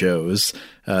good shows.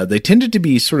 They tended to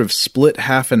be sort of split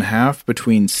half and half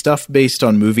between stuff based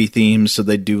on movie themes, so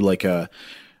they'd do like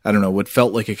what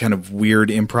felt like a kind of weird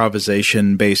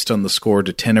improvisation based on the score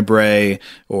to Tenebrae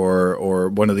or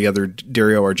one of the other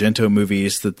Dario Argento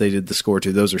movies that they did the score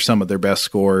to. Those are some of their best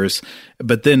scores.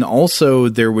 But then also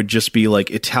there would just be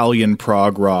like Italian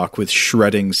prog rock with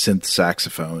shredding synth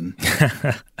saxophone.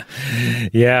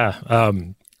 Yeah.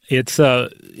 It's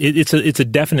a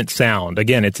definite sound.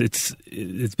 Again, it's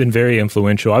been very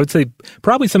influential. I would say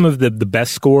probably some of the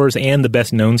best scores and the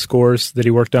best known scores that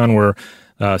he worked on were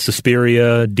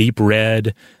Suspiria, Deep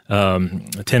Red,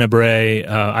 Tenebrae.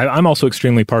 I'm also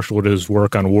extremely partial to his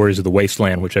work on Warriors of the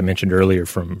Wasteland, which I mentioned earlier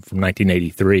from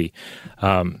 1983.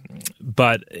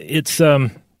 But it's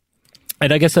and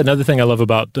I guess another thing I love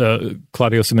about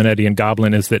Claudio Simonetti and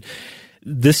Goblin is that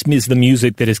this is the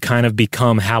music that has kind of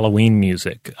become Halloween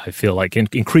music, I feel like,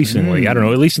 increasingly. I don't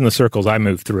know, at least in the circles I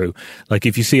move through. Like,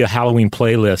 if you see a Halloween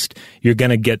playlist, you're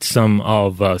going to get some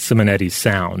of Simonetti's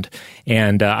sound.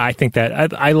 And I think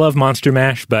that I love Monster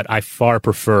Mash, but I far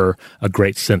prefer a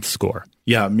great synth score.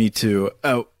 Yeah, me too.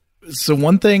 So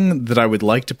one thing that I would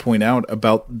like to point out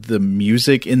about the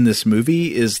music in this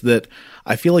movie is that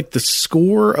I feel like the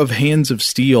score of Hands of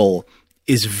Steel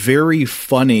is very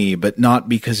funny, but not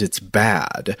because it's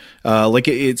bad. Like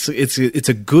it's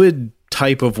a good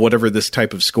type of whatever this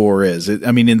type of score is.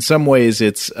 In some ways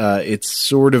it's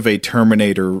sort of a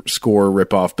Terminator score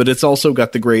ripoff, but it's also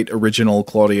got the great original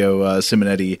Claudio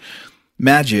Simonetti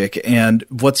magic. And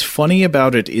what's funny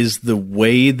about it is the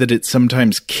way that it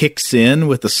sometimes kicks in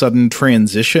with a sudden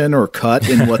transition or cut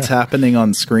in what's happening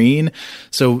on screen.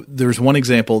 So there's one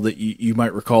example that you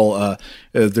might recall.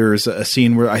 There's a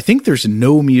scene where I think there's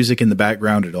no music in the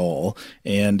background at all,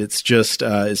 and it's just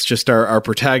our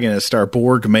protagonist, our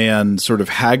Borg man, sort of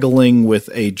haggling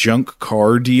with a junk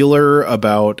car dealer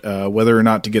about whether or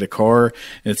not to get a car.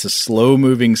 And it's a slow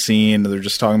moving scene. They're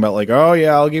just talking about like, oh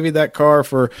yeah, I'll give you that car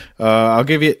for I'll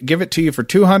give it to you for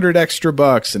 $200 extra.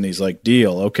 And he's like,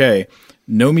 deal. Okay.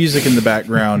 No music in the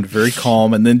background, very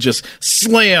calm, and then just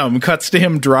slam cuts to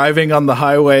him driving on the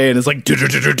highway, and it's like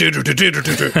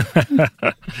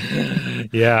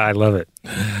yeah, I love it.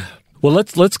 Well,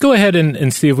 let's go ahead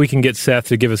and see if we can get Seth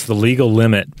to give us the legal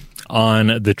limit on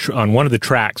one of the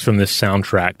tracks from this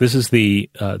soundtrack. This is the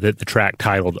track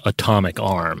titled "Atomic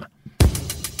Arm."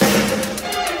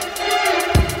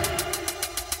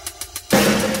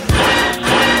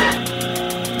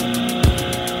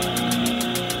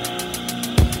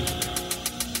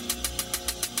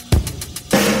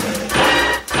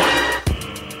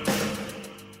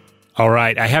 All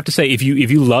right. I have to say, if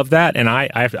you love that, and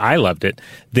I loved it,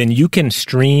 then you can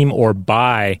stream or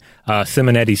buy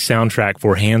Simonetti's soundtrack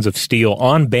for Hands of Steel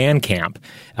on Bandcamp.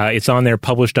 It's on there,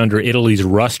 published under Italy's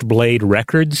Rustblade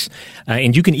Records,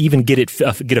 and you can even get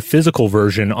a physical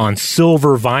version on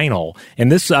silver vinyl.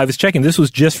 And this, I was checking, this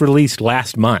was just released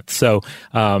last month. So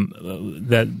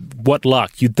what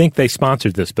luck! You'd think they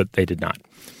sponsored this, but they did not,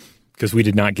 because we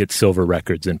did not get silver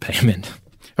records in payment.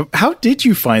 How did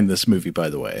you find this movie, by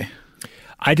the way?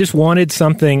 I just wanted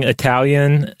something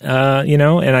Italian,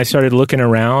 and I started looking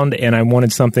around, and I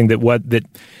wanted something that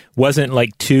wasn't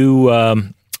like too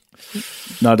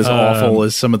not as awful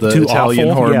as some of the Italian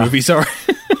horror movies are.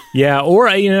 Yeah, or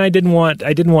I didn't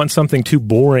want something too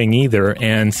boring either,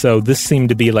 and so this seemed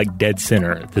to be like dead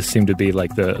center. This seemed to be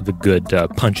like the good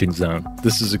punching zone.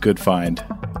 This is a good find.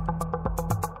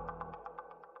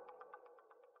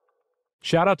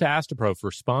 Shout out to Astapro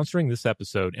for sponsoring this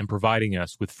episode and providing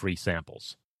us with free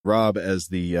samples. Rob, as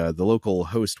the local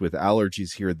host with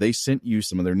allergies here, they sent you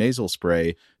some of their nasal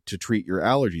spray to treat your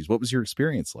allergies. What was your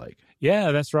experience like?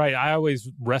 Yeah, that's right. I always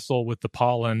wrestle with the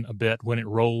pollen a bit when it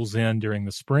rolls in during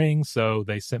the spring, so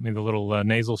they sent me the little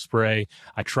nasal spray.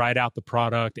 I tried out the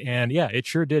product, and yeah, it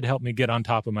sure did help me get on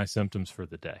top of my symptoms for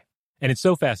the day. And it's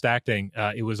so fast acting,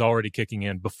 it was already kicking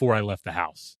in before I left the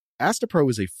house. Astapro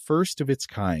is a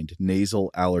first-of-its-kind nasal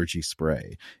allergy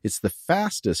spray. It's the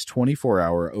fastest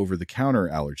 24-hour over-the-counter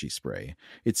allergy spray.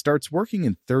 It starts working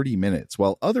in 30 minutes,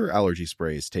 while other allergy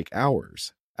sprays take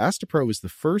hours. Astapro is the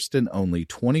first and only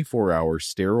 24-hour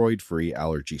steroid-free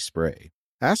allergy spray.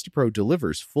 Astapro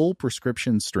delivers full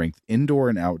prescription-strength indoor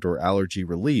and outdoor allergy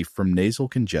relief from nasal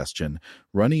congestion,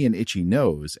 runny and itchy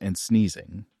nose, and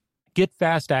sneezing. Get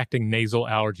fast-acting nasal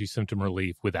allergy symptom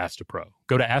relief with Astapro.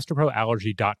 Go to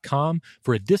astaproallergy.com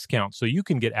for a discount so you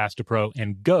can get Astapro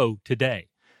and go today.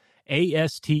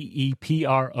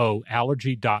 ASTEPRO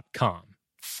allergy.com.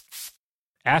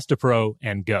 Astapro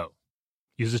and go.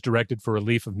 Use as directed for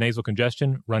relief of nasal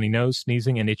congestion, runny nose,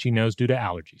 sneezing, and itchy nose due to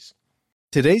allergies.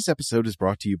 Today's episode is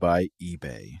brought to you by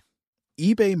eBay.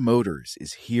 eBay Motors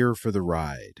is here for the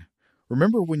ride.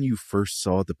 Remember when you first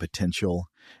saw the potential?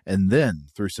 And then,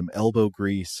 through some elbow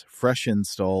grease, fresh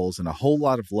installs, and a whole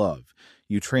lot of love,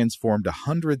 you transformed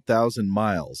 100,000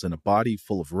 miles and a body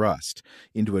full of rust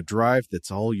into a drive that's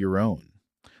all your own.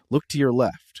 Look to your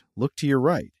left. Look to your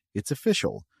right. It's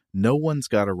official. No one's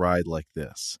got a ride like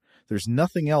this. There's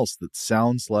nothing else that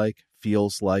sounds like,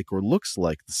 feels like, or looks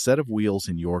like the set of wheels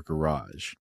in your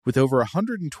garage. With over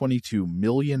 122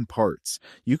 million parts,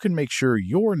 you can make sure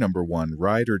your number one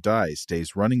ride or die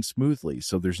stays running smoothly,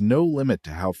 so there's no limit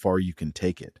to how far you can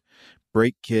take it.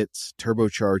 Brake kits,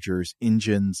 turbochargers,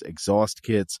 engines, exhaust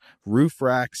kits, roof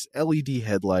racks, LED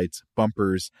headlights,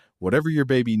 bumpers, whatever your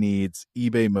baby needs,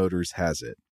 eBay Motors has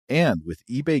it. And with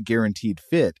eBay Guaranteed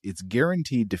Fit, it's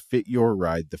guaranteed to fit your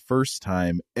ride the first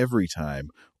time, every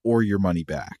time, or your money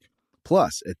back.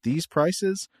 Plus, at these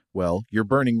prices, well, you're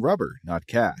burning rubber, not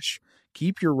cash.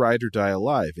 Keep your ride or die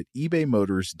alive at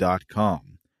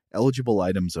ebaymotors.com. Eligible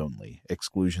items only.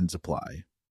 Exclusions apply.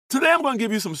 Today I'm going to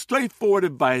give you some straightforward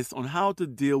advice on how to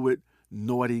deal with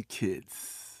naughty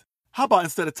kids. How about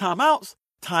instead of timeouts,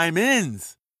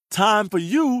 time-ins? Time for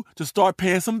you to start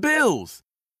paying some bills.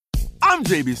 I'm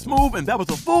JB Smoove, and that was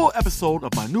a full episode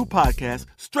of my new podcast,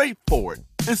 Straightforward,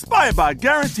 inspired by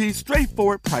guaranteed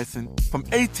straightforward pricing from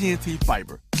AT&T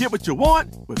Fiber. get what you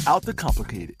want without the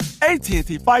complicated.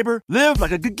 AT&T Fiber, live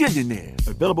like a gigillionaire.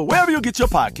 Available wherever you get your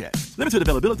podcast. Limited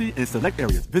availability in select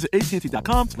areas. Visit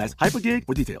AT&T.com/hypergig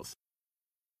for details.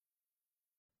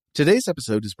 Today's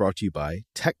episode is brought to you by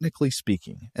Technically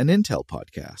Speaking, an Intel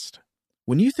podcast.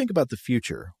 When you think about the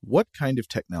future, what kind of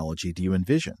technology do you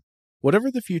envision?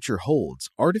 Whatever the future holds,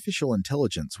 artificial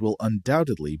intelligence will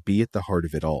undoubtedly be at the heart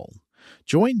of it all.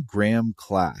 Join Graham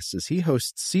Class as he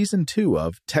hosts Season 2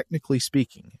 of Technically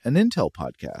Speaking, an Intel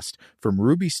podcast from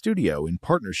Ruby Studio in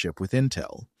partnership with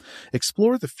Intel.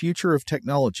 Explore the future of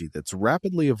technology that's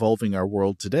rapidly evolving our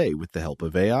world today with the help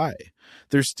of AI.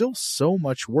 There's still so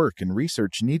much work and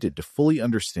research needed to fully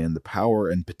understand the power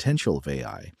and potential of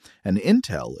AI, and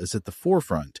Intel is at the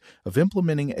forefront of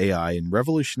implementing AI in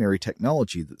revolutionary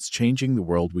technology that's changing the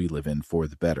world we live in for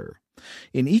the better.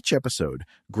 In each episode,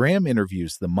 Graham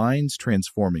interviews the minds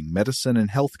transforming medicine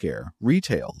and healthcare,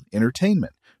 retail,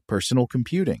 entertainment, personal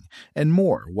computing, and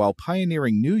more while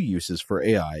pioneering new uses for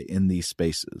AI in these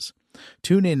spaces.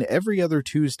 Tune in every other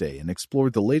Tuesday and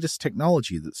explore the latest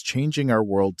technology that's changing our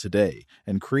world today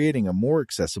and creating a more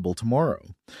accessible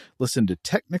tomorrow. Listen to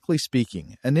Technically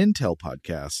Speaking, an Intel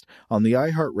podcast on the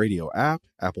iHeartRadio app,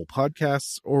 Apple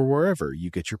Podcasts, or wherever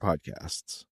you get your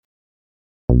podcasts.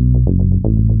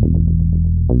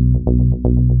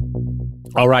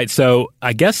 All right, so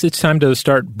I guess it's time to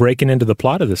start breaking into the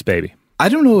plot of this baby. I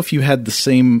don't know if you had the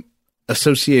same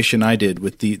association I did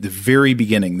with the very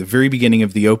beginning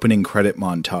of the opening credit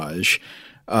montage,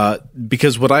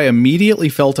 because what I immediately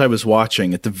felt I was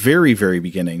watching at the very, very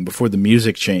beginning, before the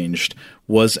music changed,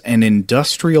 was an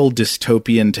industrial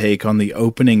dystopian take on the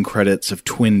opening credits of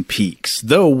Twin Peaks.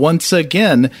 Though, once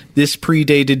again, this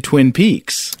predated Twin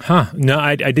Peaks. No,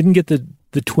 I didn't get the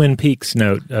Twin Peaks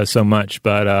note so much,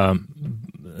 but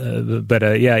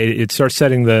yeah, it starts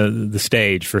setting the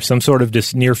stage for some sort of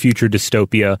near future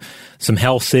dystopia, some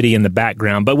Hell City in the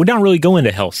background. But we don't really go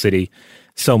into Hell City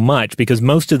so much because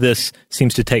most of this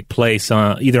seems to take place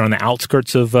either on the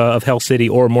outskirts of Hell City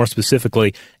or more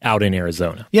specifically out in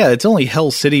Arizona. Yeah, it's only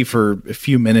Hell City for a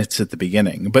few minutes at the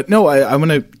beginning. But no, I'm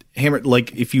going to hammer,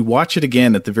 like, if you watch it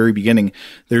again at the very beginning,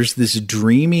 there's this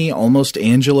dreamy, almost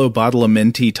Angelo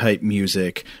Badalamenti type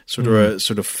music, sort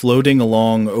of floating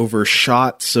along over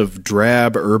shots of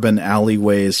drab urban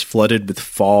alleyways flooded with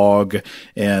fog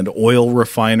and oil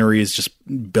refineries just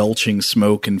belching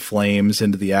smoke and flames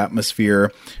into the atmosphere.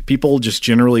 People just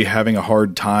generally having a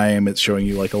hard time. It's showing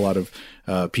you like a lot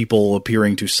of people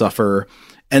appearing to suffer.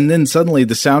 And then suddenly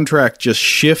the soundtrack just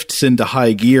shifts into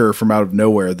high gear from out of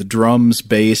nowhere. The drums,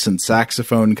 bass, and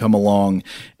saxophone come along,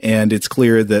 and it's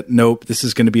clear that, nope, this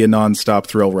is going to be a nonstop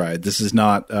thrill ride. This is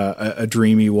not a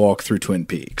dreamy walk through Twin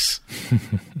Peaks.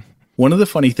 One of the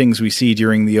funny things we see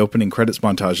during the opening credits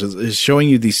montage is showing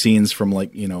you these scenes from,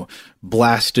 like, you know,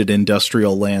 blasted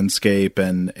industrial landscape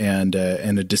and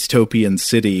a dystopian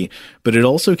city, but it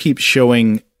also keeps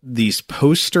showing these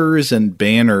posters and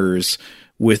banners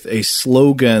with a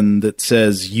slogan that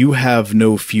says, "You have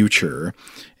no future."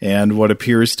 And what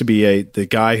appears to be the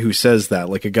guy who says that,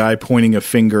 like a guy pointing a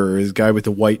finger, is a guy with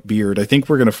a white beard. I think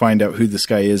we're going to find out who this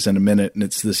guy is in a minute, and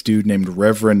it's this dude named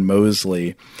Reverend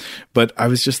Mosley. But I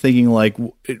was just thinking, like,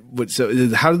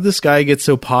 so how did this guy get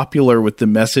so popular with the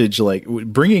message, like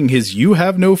bringing his "You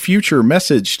have no future"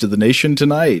 message to the nation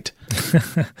tonight?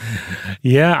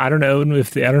 Yeah, I don't know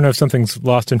if something's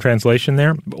lost in translation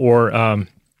there, or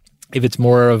if it's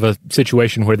more of a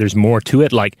situation where there's more to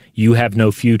it, like you have no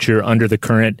future under the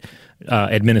current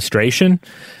administration.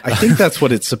 I think that's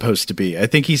what it's supposed to be. I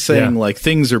think he's saying, like,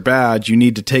 things are bad, you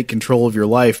need to take control of your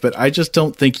life, but I just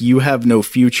don't think "you have no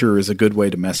future" is a good way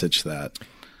to message that.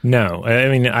 No, I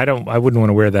mean, I wouldn't want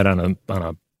to wear that on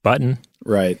a button.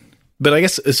 Right. But I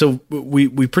guess, so we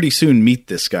pretty soon meet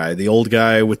this guy, the old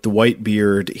guy with the white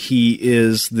beard. He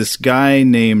is this guy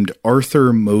named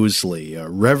Arthur Mosley,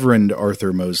 Reverend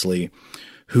Arthur Mosley,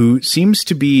 who seems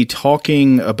to be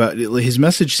talking about, his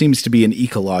message seems to be an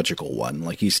ecological one.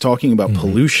 Like, he's talking about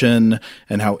pollution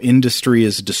and how industry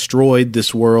has destroyed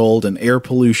this world and air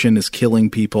pollution is killing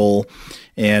people.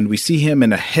 And we see him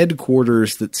in a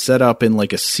headquarters that's set up in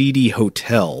like a seedy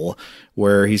hotel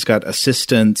where he's got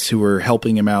assistants who are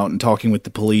helping him out and talking with the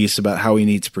police about how he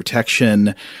needs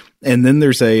protection. And then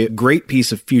there's a great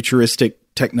piece of futuristic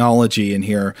technology in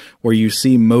here where you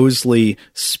see Mosley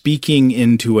speaking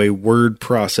into a word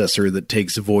processor that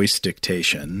takes voice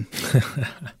dictation.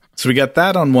 So we got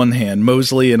that on one hand,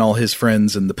 Mosley and all his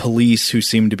friends and the police who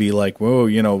seem to be like, whoa,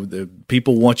 the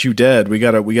people want you dead. We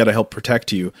gotta help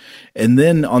protect you. And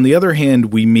then on the other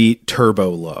hand, we meet Turbo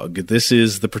Lug. This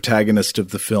is the protagonist of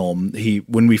the film.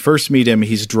 When we first meet him,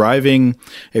 he's driving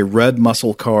a red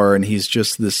muscle car, and he's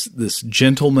just this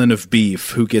gentleman of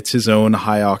beef who gets his own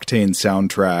high octane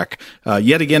soundtrack.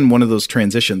 Yet again, one of those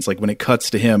transitions, like when it cuts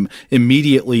to him,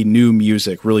 immediately new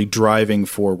music, really driving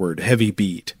forward, heavy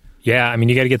beat. Yeah, I mean,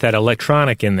 you got to get that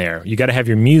electronic in there. You got to have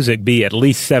your music be at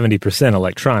least 70%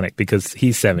 electronic because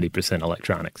he's 70%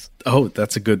 electronics. Oh,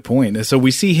 that's a good point. So we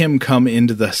see him come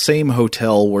into the same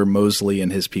hotel where Mosley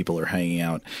and his people are hanging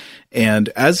out. And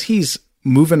as he's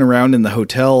moving around in the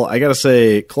hotel, I got to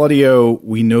say, Claudio,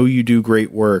 we know you do great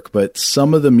work, but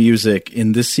some of the music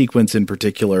in this sequence in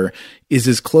particular is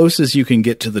as close as you can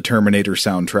get to the Terminator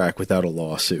soundtrack without a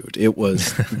lawsuit. It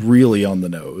was really on the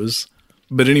nose.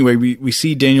 But anyway, we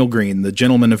see Daniel Green, the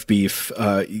gentleman of beef,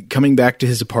 coming back to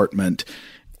his apartment,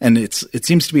 and it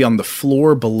seems to be on the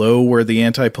floor below where the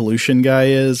anti-pollution guy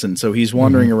is, and so he's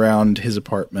wandering around his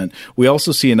apartment. We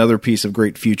also see another piece of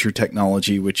great future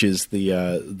technology, which is the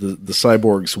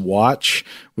cyborg's watch,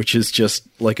 which is just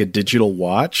like a digital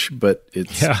watch, but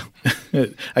it's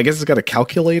I guess it's got a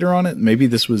calculator on it. Maybe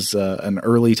this was an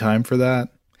early time for that.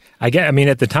 At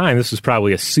the time, this was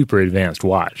probably a super advanced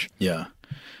watch. Yeah.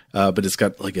 But it's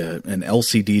got like an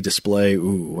LCD display.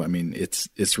 Ooh, I mean,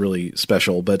 it's really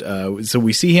special. But so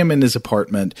we see him in his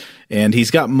apartment, and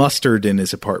he's got mustard in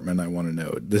his apartment. I want to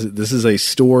note this is a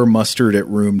store mustard at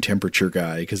room temperature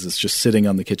guy because it's just sitting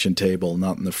on the kitchen table,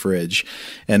 not in the fridge.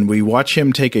 And we watch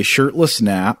him take a shirtless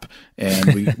nap,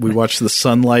 and we watch the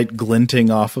sunlight glinting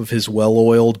off of his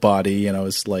well-oiled body.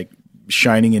 It's like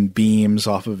shining in beams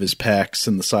off of his pecs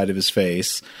and the side of his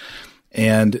face.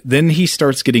 And then he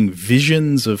starts getting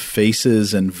visions of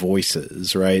faces and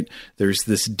voices, right? There's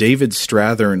this David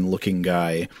Strathern looking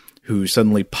guy who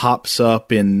suddenly pops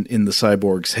up in the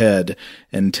cyborg's head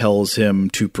and tells him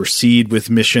to proceed with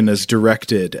mission as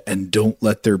directed and don't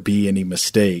let there be any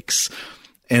mistakes.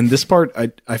 And this part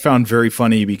I found very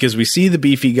funny because we see the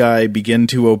beefy guy begin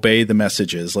to obey the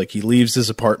messages. Like he leaves his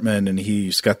apartment and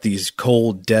he's got these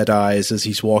cold, dead eyes as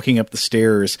he's walking up the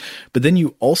stairs. But then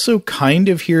you also kind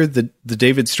of hear the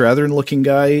David Strathern looking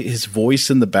guy, his voice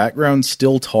in the background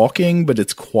still talking, but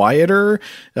it's quieter,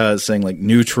 saying like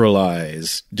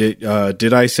neutralize. Did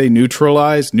I say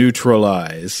neutralize?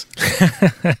 Neutralize.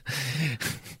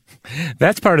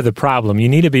 That's part of the problem. You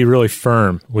need to be really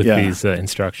firm with these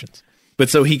instructions. But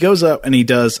so he goes up and he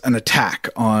does an attack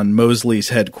on Mosley's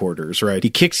headquarters, right? He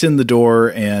kicks in the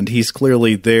door and he's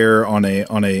clearly there on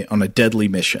a deadly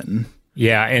mission.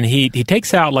 Yeah, and he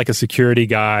takes out like a security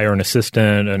guy or an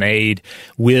assistant, an aide,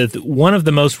 with one of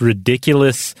the most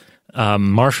ridiculous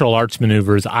martial arts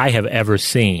maneuvers I have ever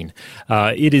seen.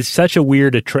 It is such a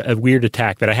weird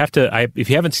attack that if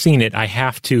you haven't seen it, I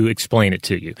have to explain it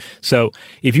to you. So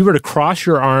if you were to cross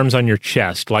your arms on your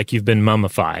chest like you've been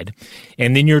mummified,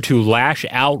 and then you're to lash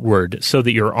outward so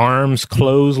that your arms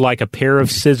close like a pair of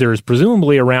scissors,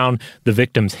 presumably around the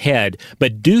victim's head,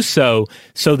 but do so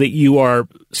that you are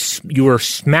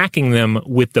smacking them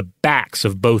with the backs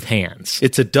of both hands.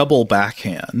 It's a double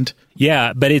backhand.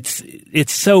 Yeah, but it's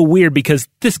so weird because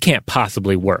this can't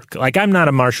possibly work. Like, I'm not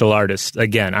a martial artist,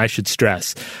 again, I should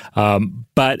stress.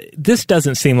 But this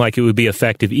doesn't seem like it would be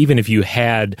effective even if you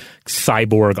had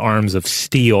cyborg arms of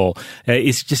steel.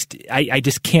 It's just, I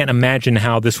just can't imagine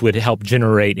how this would help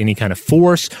generate any kind of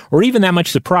force or even that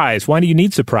much surprise. Why do you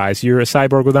need surprise? You're a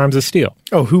cyborg with arms of steel.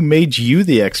 Oh, who made you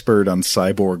the expert on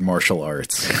cyborg martial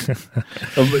arts?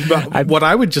 What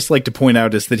I would just like to point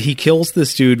out is that he kills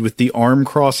this dude with the arm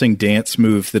crossing dance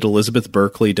move that Elizabeth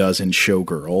Berkley does in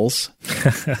Showgirls.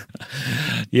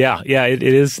 Yeah, it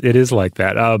is like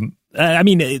that. I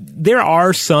mean, there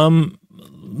are some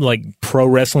like pro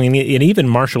wrestling and even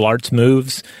martial arts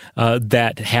moves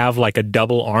that have like a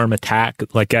double arm attack.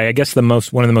 Like I guess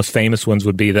one of the most famous ones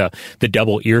would be the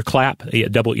double ear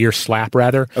slap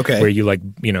rather. Okay. Where you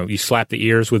you slap the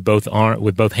ears with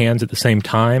both hands at the same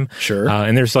time. Sure.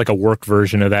 And there's like a worked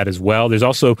version of that as well. There's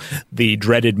also the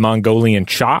dreaded Mongolian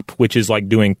chop, which is like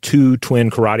doing two twin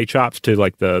karate chops to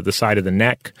like the side of the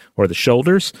neck or the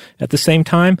shoulders at the same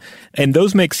time. And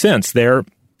those make sense.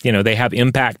 They have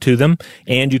impact to them,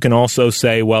 and you can also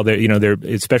say, well, they're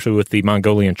especially with the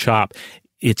Mongolian chop,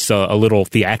 it's a little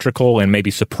theatrical and maybe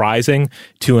surprising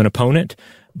to an opponent.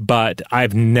 But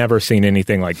I've never seen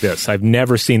anything like this. I've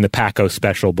never seen the Paco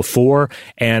special before,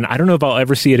 and I don't know if I'll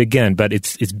ever see it again. But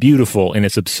it's beautiful in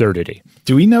its absurdity.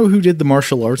 Do we know who did the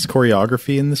martial arts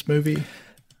choreography in this movie?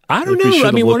 I don't We know. should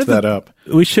I mean, have looked that up.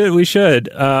 We should.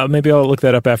 Maybe I'll look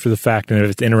that up after the fact, and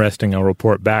if it's interesting, I'll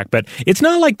report back. But it's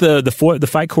not like the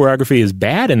fight choreography is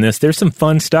bad in this. There's some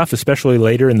fun stuff, especially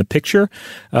later in the picture,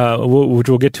 which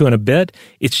we'll get to in a bit.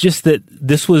 It's just that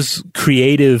this was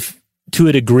creative to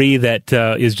a degree that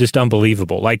is just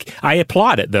unbelievable. Like, I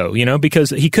applaud it, though,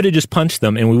 because he could have just punched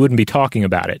them and we wouldn't be talking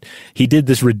about it. He did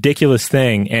this ridiculous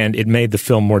thing, and it made the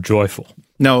film more joyful.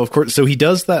 No, of course. So he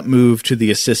does that move to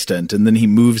the assistant, and then he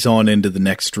moves on into the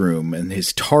next room, and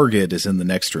his target is in the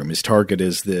next room. His target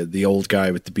is the old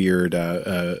guy with the beard,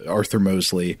 Arthur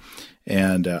Mosley.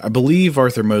 And I believe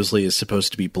Arthur Mosley is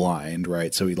supposed to be blind,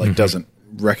 right? So he doesn't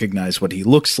recognize what he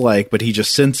looks like, but he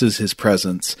just senses his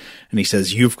presence, and he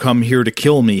says, "You've come here to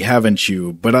kill me, haven't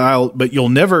you? But you'll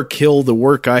never kill the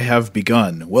work I have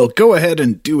begun. Well, go ahead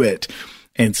and do it."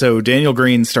 And so Daniel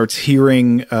Green starts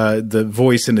hearing the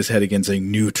voice in his head again saying,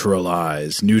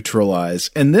 "Neutralize, neutralize."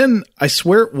 And then I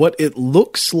swear what it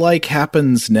looks like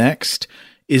happens next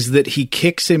is that he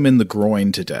kicks him in the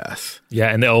groin to death. Yeah,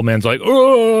 and the old man's like,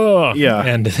 "Oh!" Yeah.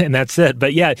 And that's it.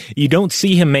 But yeah, you don't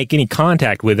see him make any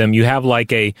contact with him. You have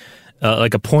like a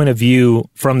point of view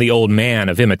from the old man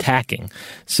of him attacking.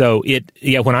 So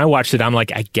when I watched it, I'm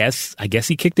like, I guess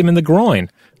he kicked him in the groin,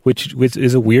 which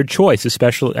is a weird choice,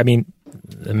 especially, I mean,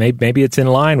 maybe it's in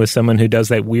line with someone who does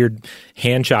that weird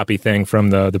hand choppy thing from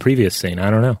the previous scene. I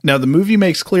don't know. Now, the movie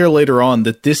makes clear later on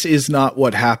that this is not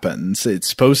what happens. It's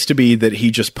supposed to be that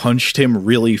he just punched him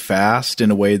really fast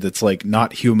in a way that's like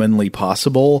not humanly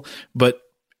possible, but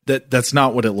that's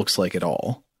not what it looks like at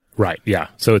all. Right. Yeah.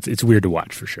 So it's weird to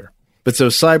watch for sure. But so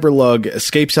Cyberlug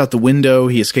escapes out the window,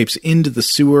 he escapes into the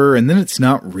sewer, and then it's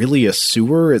not really a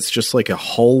sewer, it's just like a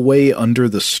hallway under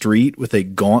the street with a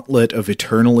gauntlet of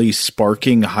eternally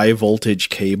sparking high-voltage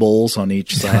cables on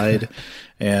each side.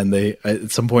 And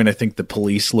at some point, I think the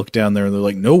police look down there and they're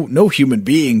like, no human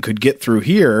being could get through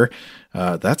here.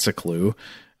 That's a clue.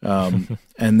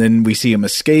 And then we see him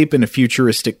escape in a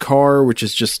futuristic car, which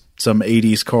is just some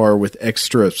 80s car with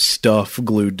extra stuff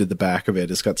glued to the back of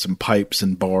it. It's got some pipes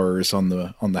and bars on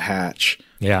the hatch.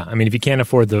 Yeah, I mean, if you can't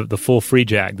afford the full free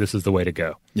jack, this is the way to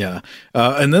go. Yeah.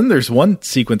 And then there's one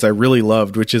sequence I really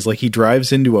loved, which is like he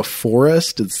drives into a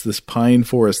forest. It's this pine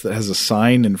forest that has a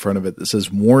sign in front of it that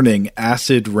says, "Warning,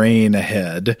 acid rain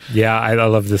ahead." Yeah, I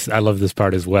love this. I love this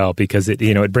part as well because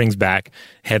it brings back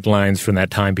headlines from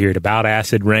that time period about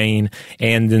acid rain,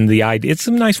 and then the idea. It's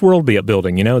some nice world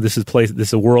building. This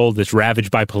is a world that's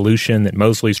ravaged by pollution that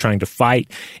Mosley's trying to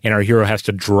fight, and our hero has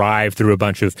to drive through a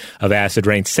bunch of acid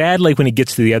rain. Sadly, when he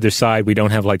gets to the other side, we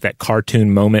don't have like that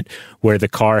cartoon moment where the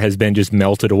car has been just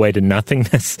melted away to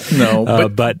nothingness. No,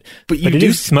 but it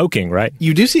is smoking, right?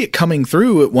 You do see it coming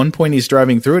through. At one point, he's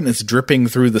driving through it, and it's dripping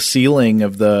through the ceiling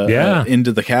of the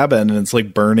into the cabin, and it's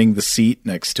like burning the seat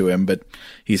next to him. But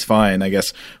he's fine, I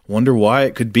guess. Wonder why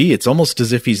it could be. It's almost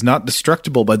as if he's not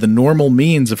destructible by the normal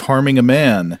means of harming a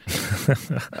man.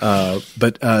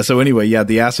 So anyway, yeah,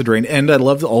 the acid rain, and I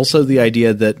love also the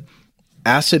idea that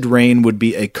acid rain would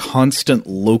be a constant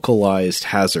localized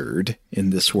hazard in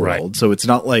this world. Right. So it's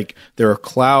not like there are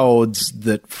clouds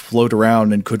that float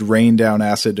around and could rain down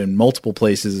acid in multiple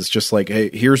places. It's just like,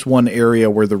 hey, here's one area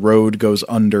where the road goes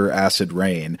under acid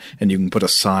rain, and you can put a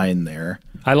sign there.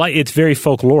 It's very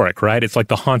folkloric, right? It's like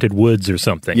the haunted woods or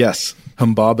something. Yes.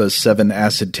 Humbaba's 7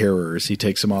 acid terrors. He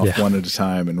takes them off one at a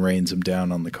time and rains them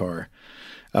down on the car.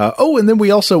 And then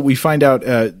we find out,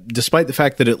 despite the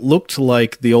fact that it looked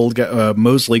like the old guy,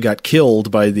 Mosley got killed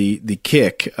by the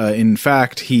kick, in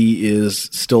fact, he is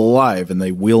still alive, and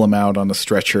they wheel him out on a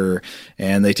stretcher,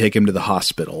 and they take him to the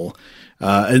hospital.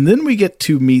 And then we get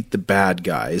to meet the bad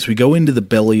guys. We go into the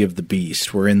belly of the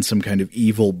beast. We're in some kind of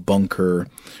evil bunker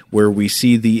where we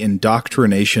see the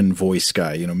indoctrination voice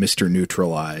guy, Mr.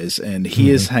 Neutralize, and he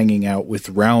is hanging out with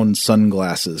round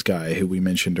sunglasses guy who we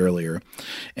mentioned earlier.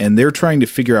 And they're trying to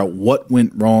figure out what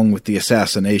went wrong with the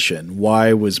assassination.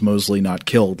 Why was Mosley not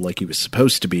killed like he was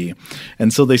supposed to be?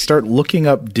 And so they start looking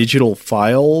up digital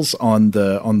files on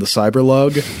the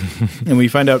Cyberlug, and we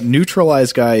find out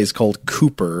Neutralize guy is called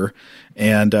Cooper.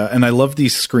 And I love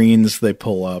these screens they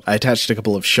pull up. I attached a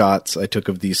couple of shots I took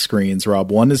of these screens,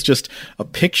 Rob. One is just a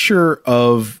picture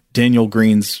of Daniel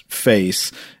Green's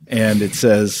face, and it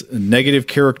says negative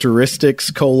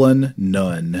characteristics,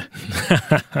 none.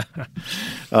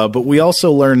 But we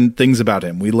also learn things about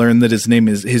him. We learn that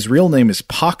his real name is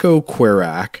Paco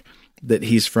Querac, that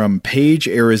he's from Page,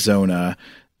 Arizona,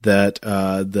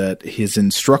 that his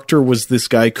instructor was this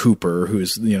guy Cooper,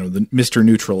 who's the Mr.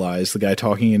 Neutralize, the guy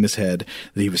talking in his head.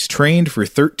 That he was trained for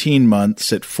 13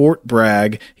 months at Fort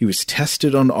Bragg. He was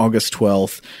tested on August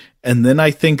 12th, And then I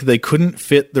think they couldn't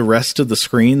fit the rest of the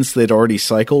screens they'd already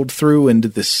cycled through into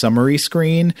this summary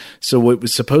screen. So it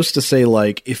was supposed to say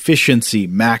like efficiency,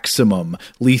 maximum,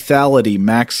 lethality,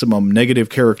 maximum, negative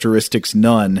characteristics,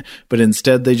 none. But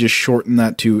instead they just shortened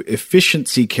that to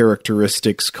efficiency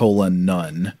characteristics,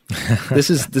 none. This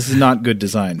is not good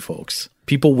design, folks.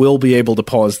 People will be able to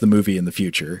pause the movie in the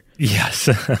future. Yes.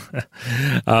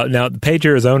 Now, Page,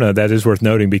 Arizona, that is worth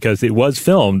noting because it was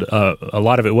filmed. A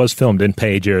lot of it was filmed in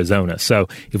Page, Arizona. So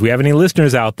if we have any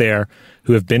listeners out there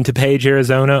who have been to Page,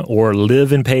 Arizona or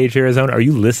live in Page, Arizona, are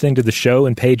you listening to the show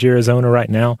in Page, Arizona right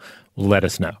now? Let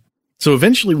us know. So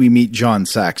eventually we meet John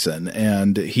Saxon,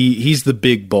 and he's the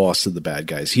big boss of the bad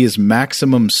guys. He is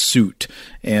Maximum Suit,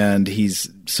 and he's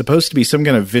supposed to be some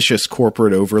kind of vicious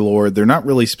corporate overlord. They're not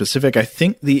really specific. I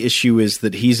think the issue is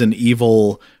that he's an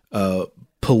evil,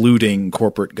 polluting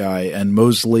corporate guy, and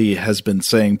Mosley has been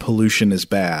saying pollution is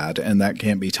bad, and that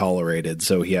can't be tolerated,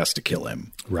 so he has to kill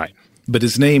him. Right. But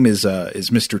his name is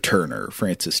Mr. Turner,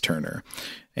 Francis Turner.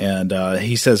 And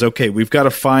he says, okay, we've got to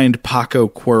find Paco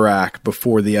Quirac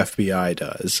before the FBI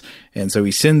does. And so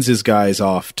he sends his guys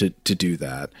off to do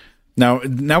that.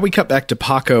 Now we cut back to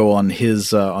Paco on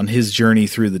his journey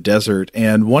through the desert.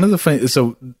 And one of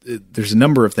the there's a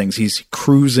number of things. He's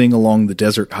cruising along the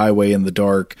desert highway in the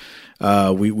dark.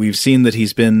 We've seen that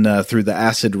he's been through the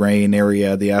acid rain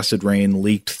area. The acid rain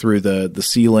leaked through the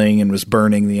ceiling and was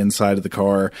burning the inside of the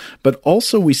car. But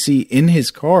also we see in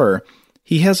his car,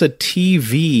 he has a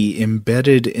TV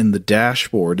embedded in the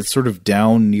dashboard. It's sort of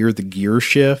down near the gear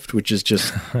shift, which is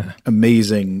just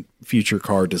amazing future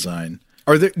car design.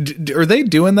 Are they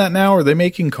doing that now? Are they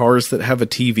making cars that have a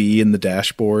TV in the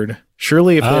dashboard?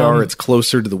 Surely if they are, it's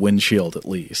closer to the windshield at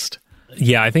least.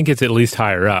 Yeah, I think it's at least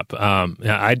higher up.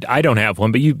 I don't have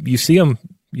one, but you see them.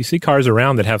 You see cars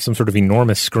around that have some sort of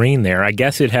enormous screen there. I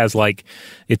guess it has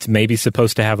it's maybe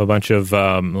supposed to have a bunch of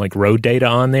road data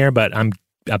on there, but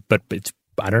it's,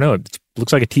 I don't know. It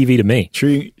looks like a TV to me. Sure,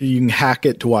 you can hack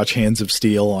it to watch Hands of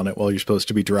Steel on it while you're supposed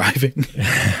to be driving.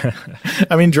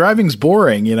 I mean, driving's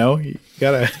boring, you know. You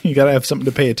gotta have something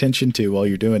to pay attention to while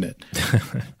you're doing it.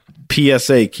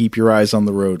 PSA: keep your eyes on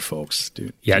the road, folks.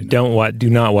 Do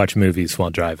not watch movies while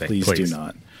driving. Please do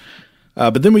not.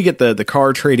 But then we get the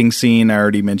car trading scene I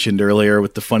already mentioned earlier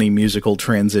with the funny musical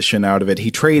transition out of it.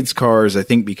 He trades cars, I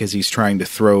think, because he's trying to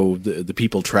throw the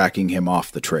people tracking him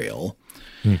off the trail.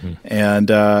 Mm-hmm.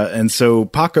 And so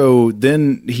Paco,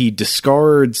 then he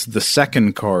discards the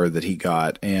second car that he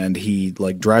got and he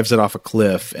drives it off a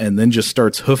cliff and then just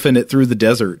starts hoofing it through the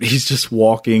desert. He's just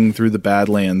walking through the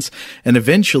Badlands and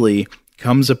eventually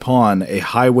comes upon a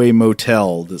highway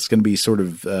motel that's going to be sort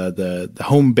of the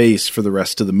home base for the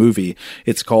rest of the movie.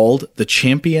 It's called the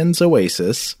Champions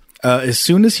Oasis. As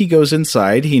soon as he goes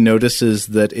inside, he notices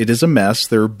that it is a mess.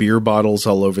 There are beer bottles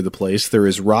all over the place. There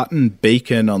is rotten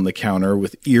bacon on the counter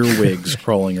with earwigs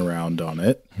crawling around on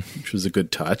it, which was a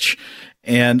good touch.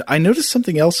 And I noticed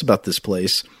something else about this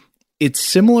place. It's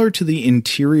similar to the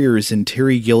interiors in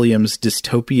Terry Gilliam's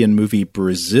dystopian movie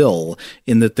Brazil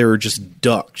in that there are just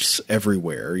ducts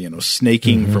everywhere,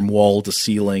 snaking from wall to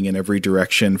ceiling in every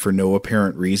direction for no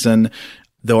apparent reason.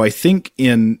 Though I think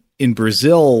in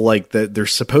Brazil,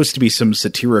 there's supposed to be some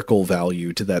satirical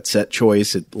value to that set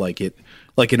choice.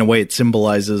 In a way, it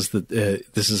symbolizes that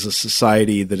this is a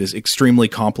society that is extremely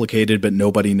complicated, but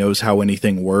nobody knows how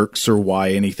anything works or why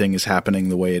anything is happening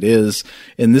the way it is.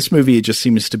 In this movie, it just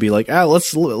seems to be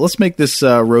let's make this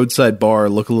roadside bar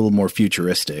look a little more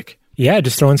futuristic. Yeah,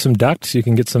 just throw in some ducts. You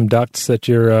can get some ducts at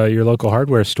your local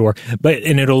hardware store,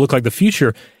 and it'll look like the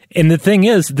future. And the thing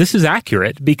is, this is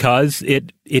accurate because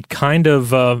it kind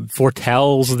of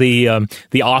foretells the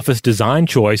office design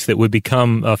choice that would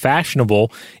become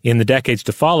fashionable in the decades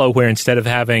to follow, where instead of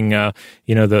having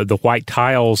the white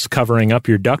tiles covering up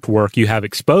your ductwork, you have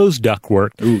exposed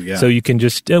ductwork. Ooh, yeah. So you can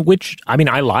just which I mean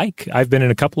I like. I've been in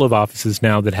a couple of offices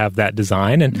now that have that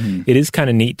design, and it is kind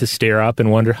of neat to stare up and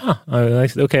wonder,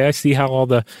 okay, I see how all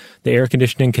the air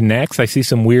conditioning connects. I see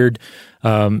some weird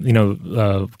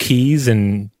keys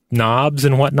and knobs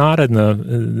and whatnot, and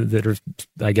that are,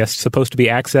 I guess, supposed to be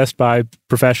accessed by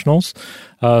professionals.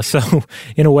 So,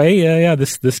 in a way,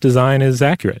 this design is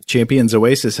accurate. Champions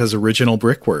Oasis has original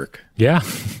brickwork. Yeah.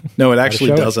 No, it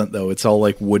actually doesn't, though. It's all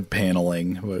wood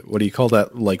paneling. What do you call that?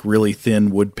 Really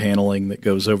thin wood paneling that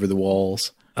goes over the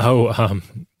walls. Oh,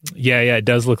 yeah, it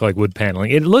does look like wood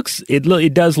paneling.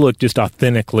 It does look just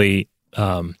authentically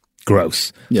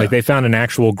gross. Yeah. They found an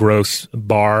actual gross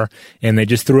bar and they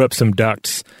just threw up some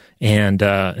ducts and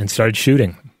started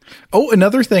shooting. Oh,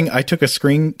 another thing, I took a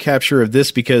screen capture of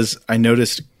this because I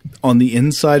noticed on the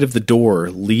inside of the door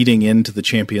leading into the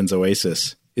Champions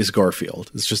Oasis, is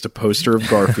Garfield. It's just a poster of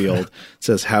Garfield. It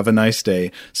says, "Have a nice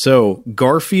day." So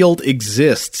Garfield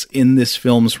exists in this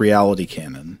film's reality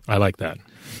canon. I like that.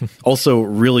 Also,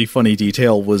 really funny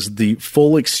detail was the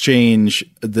full exchange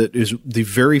that is the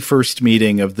very first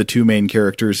meeting of the two main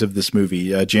characters of this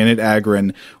movie. Janet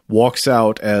Agron walks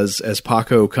out as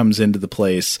Paco comes into the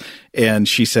place, and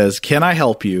she says, "Can I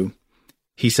help you?"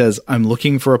 He says, "I'm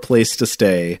looking for a place to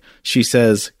stay." She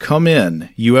says, "Come in.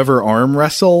 You ever arm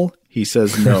wrestle?" He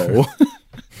says, "No."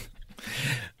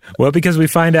 Well, because we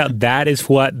find out that is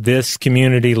what this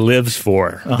community lives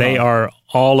for. Uh-huh. They are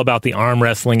all about the arm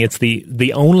wrestling. It's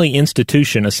the only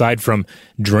institution, aside from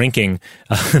drinking,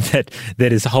 that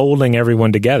is holding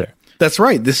everyone together. That's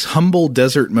right. This humble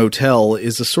desert motel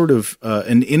is a sort of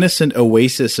an innocent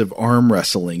oasis of arm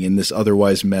wrestling in this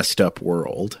otherwise messed up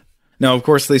world. Now, of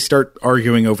course, they start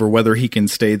arguing over whether he can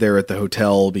stay there at the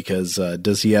hotel because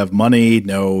does he have money?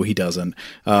 No, he doesn't.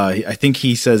 I think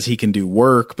he says he can do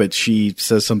work, but she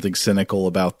says something cynical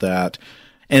about that.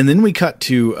 And then we cut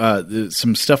to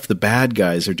some stuff the bad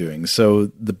guys are doing. So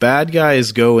the bad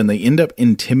guys go and they end up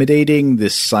intimidating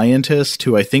this scientist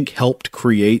who I think helped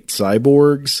create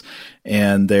cyborgs.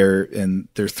 And they're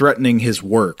threatening his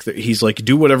work. He's like,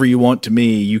 "Do whatever you want to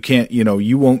me. You can't,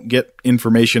 you won't get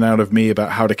information out of me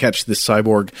about how to catch this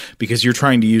cyborg because you're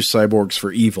trying to use cyborgs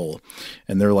for evil."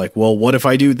 And they're like, "Well, what if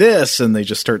I do this?" And they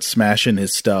just start smashing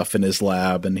his stuff in his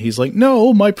lab. And he's like,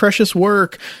 "No, my precious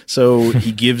work." So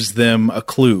he gives them a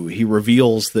clue. He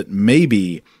reveals that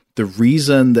maybe the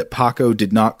reason that Paco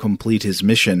did not complete his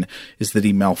mission is that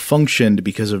he malfunctioned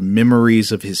because of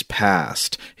memories of his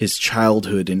past, his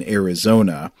childhood in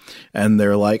Arizona. And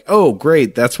they're like, "Oh,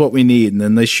 great, that's what we need." And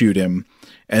then they shoot him.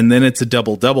 And then it's a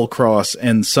double cross,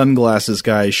 and Sunglasses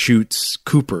Guy shoots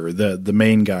Cooper, the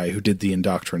main guy who did the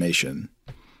indoctrination.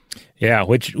 Yeah,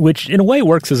 which in a way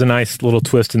works as a nice little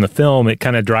twist in the film. It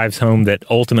kind of drives home that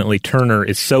ultimately Turner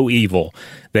is so evil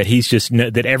that he's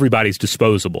that everybody's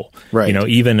disposable. Right.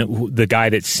 Even the guy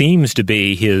that seems to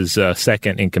be his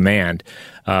second in command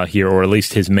here, or at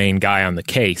least his main guy on the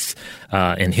case,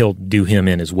 and he'll do him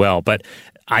in as well. But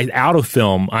out of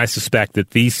film, I suspect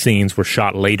that these scenes were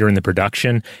shot later in the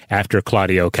production after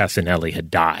Claudio Casanelli had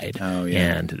died. Oh,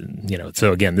 yeah. And,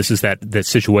 so again, this is that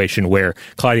situation where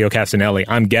Claudio Casanelli,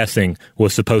 I'm guessing,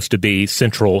 was supposed to be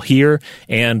central here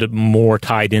and more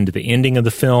tied into the ending of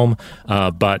the film.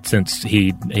 But since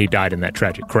he died in that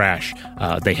tragic crash,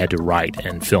 they had to write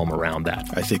and film around that.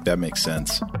 I think that makes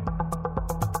sense.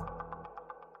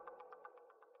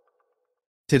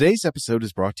 Today's episode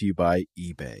is brought to you by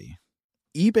eBay.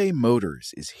 eBay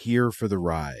Motors is here for the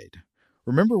ride.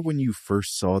 Remember when you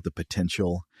first saw the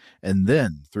potential? And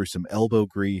then, through some elbow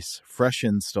grease, fresh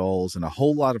installs, and a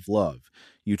whole lot of love,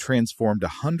 you transformed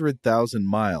 100,000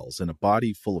 miles and a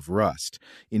body full of rust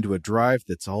into a drive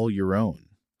that's all your own.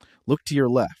 Look to your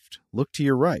left. Look to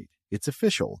your right. It's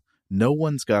official. No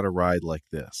one's got a ride like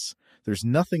this. There's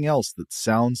nothing else that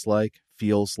sounds like,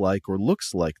 feels like, or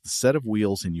looks like the set of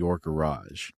wheels in your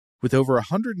garage. With over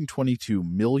 122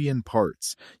 million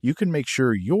parts, you can make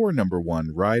sure your number one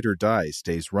ride or die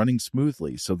stays running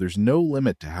smoothly so there's no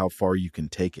limit to how far you can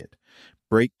take it.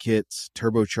 Brake kits,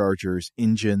 turbochargers,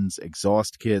 engines,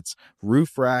 exhaust kits,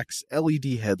 roof racks,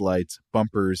 LED headlights,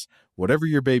 bumpers, whatever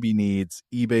your baby needs,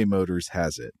 eBay Motors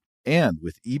has it. And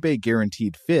with eBay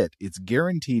Guaranteed Fit, it's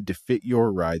guaranteed to fit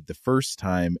your ride the first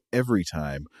time, every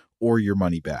time, or your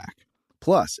money back.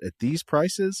 Plus, at these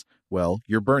prices, well,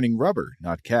 you're burning rubber,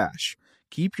 not cash.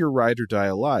 Keep your ride or die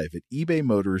alive at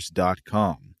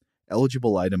ebaymotors.com.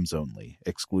 Eligible items only.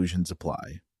 Exclusions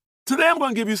apply. Today I'm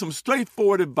going to give you some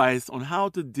straightforward advice on how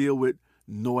to deal with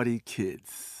naughty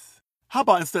kids. How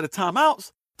about instead of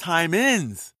timeouts,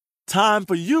 time-ins? Time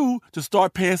for you to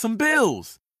start paying some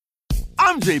bills.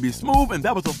 I'm JB Smoove, and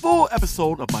that was a full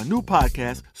episode of my new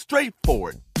podcast,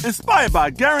 Straightforward, inspired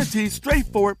by guaranteed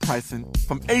straightforward pricing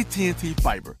from AT&T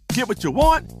Fiber. Get what you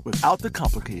want without the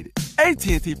complicated.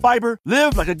 AT&T Fiber,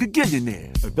 live like a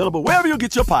gigillionaire. Available wherever you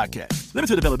get your podcast.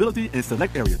 Limited availability in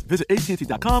select areas. Visit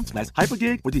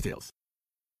AT&T.com/hypergig for details.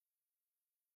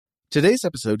 Today's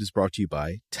episode is brought to you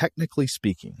by Technically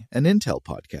Speaking, an Intel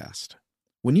podcast.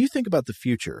 When you think about the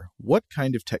future, what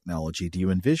kind of technology do you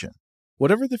envision?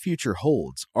 Whatever the future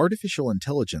holds, artificial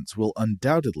intelligence will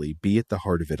undoubtedly be at the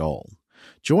heart of it all.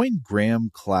 Join Graham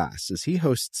Class as he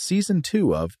hosts Season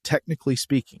 2 of Technically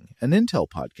Speaking, an Intel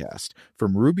podcast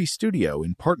from Ruby Studio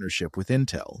in partnership with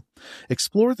Intel.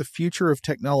 Explore the future of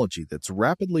technology that's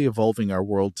rapidly evolving our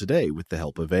world today with the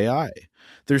help of AI.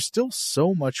 There's still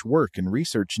so much work and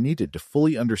research needed to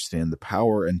fully understand the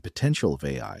power and potential of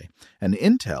AI, and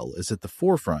Intel is at the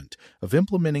forefront of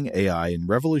implementing AI in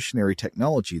revolutionary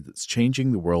technology that's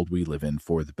changing the world we live in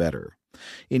for the better.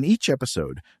 In each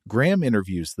episode, Graham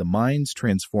interviews the minds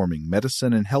transforming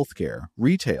medicine and healthcare,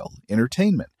 retail,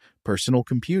 entertainment, personal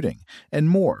computing, and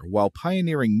more while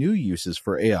pioneering new uses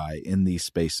for AI in these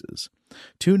spaces.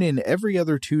 Tune in every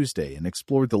other Tuesday and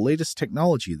explore the latest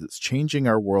technology that's changing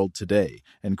our world today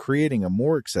and creating a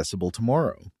more accessible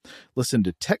tomorrow. Listen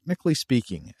to Technically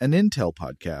Speaking, an Intel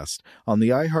podcast on the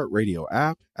iHeartRadio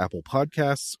app, Apple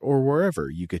Podcasts, or wherever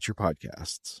you get your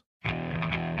podcasts.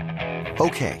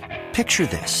 Okay, picture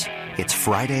this. It's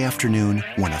Friday afternoon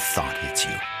when a thought hits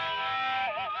you.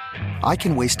 I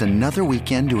can waste another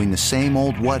weekend doing the same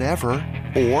old whatever,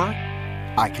 or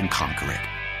I can conquer it.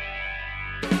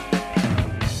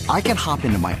 I can hop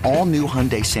into my all-new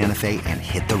Hyundai Santa Fe and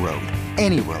hit the road.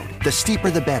 Any road. The steeper,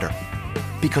 the better.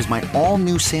 Because my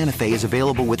all-new Santa Fe is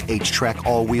available with H-Track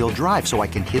all-wheel drive, so I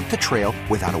can hit the trail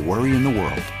without a worry in the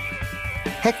world.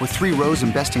 Heck, with 3 rows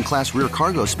and best-in-class rear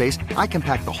cargo space, I can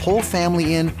pack the whole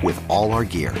family in with all our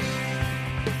gear.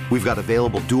 We've got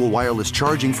available dual wireless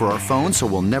charging for our phones, so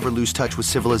we'll never lose touch with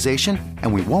civilization,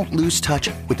 and we won't lose touch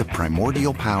with the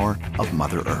primordial power of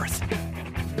Mother Earth.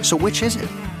 So which is it?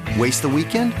 Waste the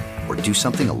weekend or do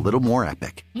something a little more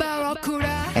epic?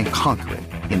 And conquer it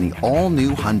in the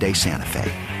all-new Hyundai Santa Fe.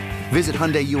 Visit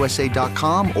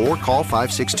HyundaiUSA.com or call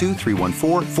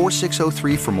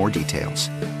 562-314-4603 for more details.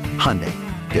 Hyundai,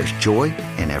 there's joy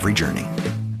in every journey.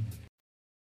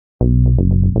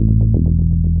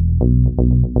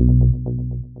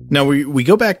 Now we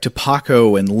go back to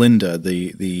Paco and Linda,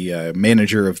 the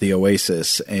manager of the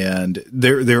Oasis, and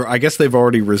they're I guess they've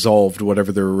already resolved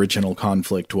whatever their original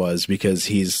conflict was, because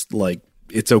he's like,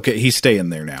 it's okay, he's staying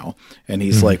there now, and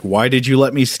he's like, why did you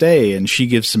let me stay? And she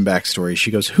gives some backstory.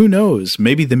 She goes, who knows?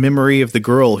 Maybe the memory of the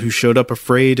girl who showed up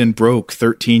afraid and broke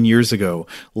 13 years ago,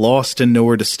 lost and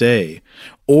nowhere to stay,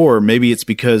 or maybe it's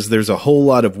because there's a whole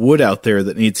lot of wood out there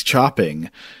that needs chopping.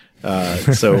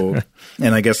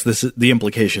 And I guess the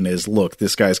implication is, look,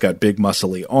 this guy's got big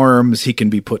muscly arms. He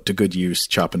can be put to good use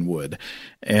chopping wood.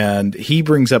 And he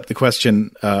brings up the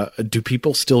question, do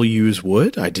people still use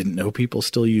wood? I didn't know people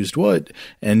still used wood.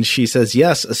 And she says,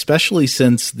 yes, especially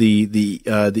since the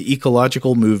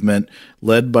ecological movement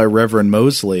led by Reverend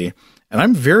Mosley. And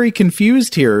I'm very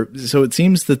confused here. So it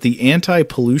seems that the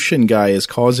anti-pollution guy is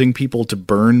causing people to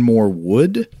burn more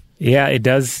wood. Yeah, it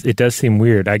does seem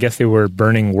weird. I guess they were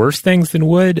burning worse things than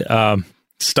wood.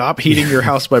 Stop heating your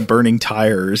house by burning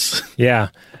tires. Yeah.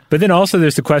 But then also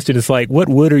there's the question, it's like, what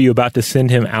wood are you about to send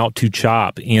him out to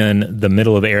chop in the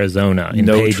middle of Arizona, in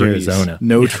Page, Arizona?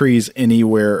 No trees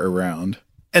anywhere around.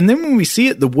 And then when we see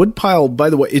it, the wood pile, by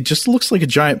the way, it just looks like a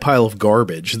giant pile of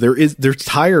garbage. There's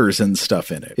tires and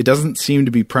stuff in it. It doesn't seem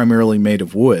to be primarily made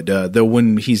of wood, though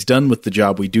when he's done with the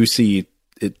job, we do see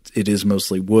it is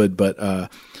mostly wood, but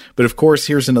of course,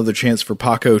 here's another chance for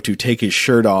Paco to take his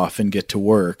shirt off and get to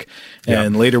work. Yeah.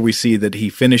 And later we see that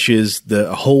he finishes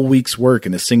a whole week's work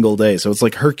in a single day. So it's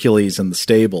like Hercules in the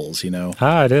stables, you know?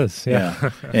 Ah, it is.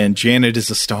 Yeah. And Janet is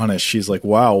astonished. She's like,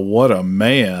 wow, what a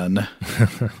man.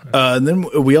 And then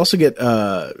we also get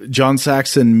John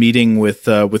Saxon meeting with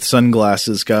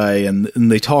Sunglasses Guy, and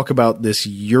they talk about this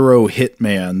Euro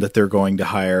hitman that they're going to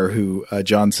hire, who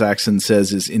John Saxon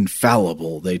says is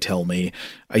infallible, they tell me.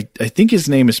 I think his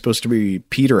name is supposed to be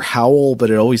Peter Howell, but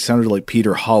it always sounded like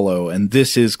Peter Hollow, and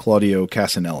this is Claudio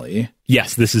Casanelli.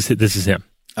 Yes, this is him.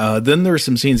 Then there are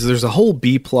some scenes. There's a whole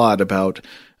B-plot about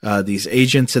these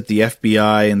agents at the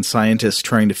FBI and scientists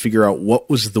trying to figure out what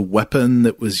was the weapon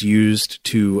that was used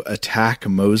to attack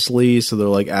Mosley. So they're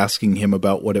like asking him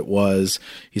about what it was.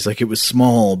 He's like, it was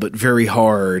small but very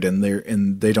hard, and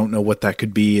they don't know what that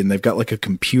could be. And they've got like a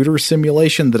computer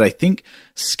simulation that I think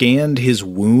scanned his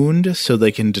wound so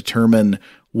they can determine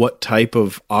what type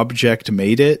of object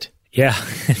made it. Yeah,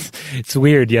 it's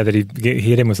weird. Yeah, that he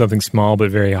hit him with something small but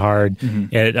very hard.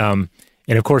 Mm-hmm.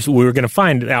 And of course, we were going to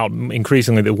find out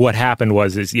increasingly that what happened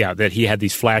was that he had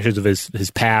these flashes of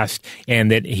his past, and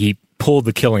that he pulled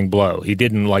the killing blow. He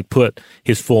didn't like put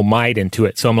his full might into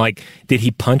it. So I'm like, did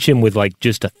he punch him with like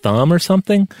just a thumb or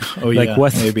something? Oh, like, yeah,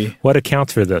 maybe. What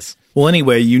accounts for this? Well,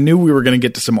 anyway, you knew we were going to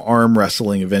get to some arm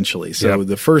wrestling eventually. So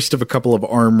the first of a couple of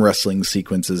arm wrestling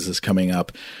sequences is coming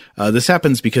up. This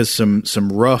happens because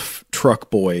some rough truck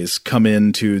boys come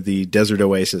into the Desert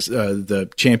Oasis, the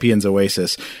Champions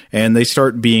Oasis, and they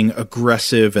start being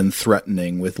aggressive and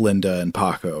threatening with Linda and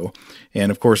Paco. And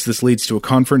of course, this leads to a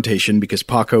confrontation because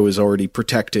Paco is already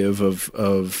protective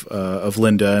of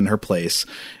Linda and her place,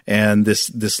 and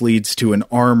this leads to an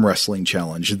arm wrestling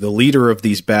challenge. The leader of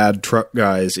these bad truck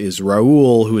guys is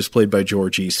Raul, who is played by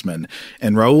George Eastman,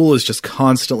 and Raul is just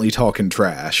constantly talking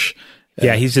trash.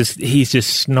 Yeah, he's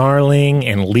just snarling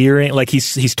and leering. Like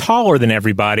he's taller than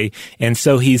everybody, and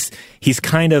so he's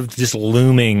kind of just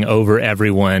looming over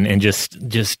everyone, and just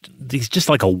he's just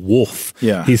like a wolf.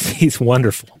 Yeah, he's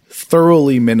wonderful.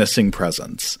 Thoroughly menacing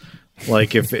presence.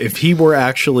 Like if he were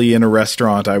actually in a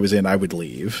restaurant I was in, I would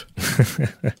leave.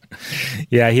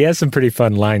 Yeah, he has some pretty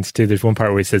fun lines too. There's one part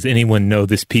where he says, "Anyone know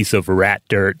this piece of rat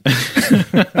dirt?"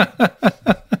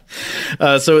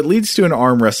 So it leads to an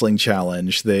arm wrestling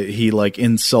challenge that he like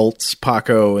insults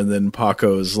Paco, and then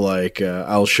Paco's like,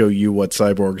 "I'll show you what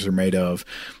cyborgs are made of."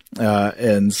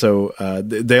 And so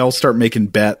they all start making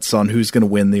bets on who's going to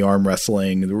win the arm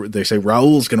wrestling. They say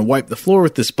Raul's going to wipe the floor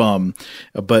with this bum,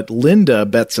 but Linda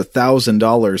bets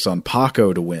 $1,000 on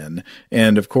Paco to win.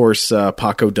 And of course,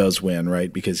 Paco does win,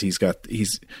 right? Because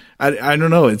I don't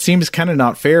know. It seems kind of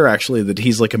not fair actually that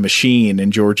he's like a machine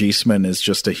and George Eastman is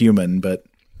just a human, but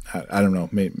I don't know.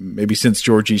 Maybe since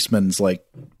George Eastman's like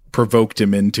provoked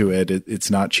him into it,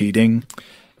 it's not cheating.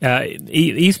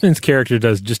 Eastman's character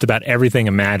does just about everything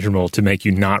imaginable to make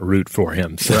you not root for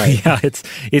him. So right. Yeah,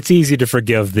 it's easy to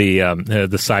forgive the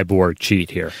cyborg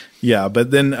cheat here. Yeah, but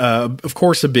then of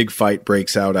course a big fight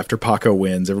breaks out after Paco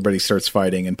wins. Everybody starts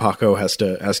fighting, and Paco has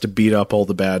to beat up all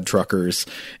the bad truckers.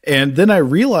 And then I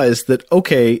realized that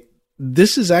okay,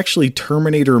 this is actually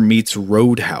Terminator meets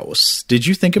Roadhouse. Did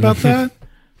you think about that?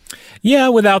 Yeah,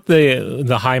 without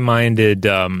the high-minded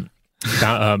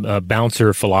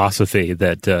bouncer philosophy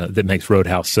that makes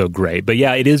Roadhouse so great. But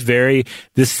yeah,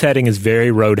 this setting is very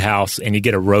Roadhouse, and you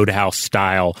get a Roadhouse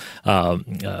style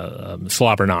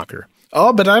slobber knocker.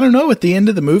 Oh, but I don't know. At the end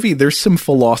of the movie, there's some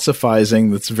philosophizing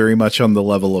that's very much on the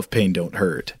level of Pain Don't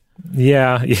Hurt.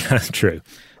 Yeah, true.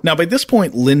 Now, by this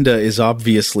point, Linda is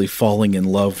obviously falling in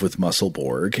love with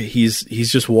Muscleborg. He's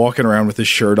just walking around with his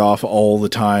shirt off all the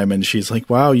time, and she's like,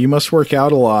 "Wow, you must work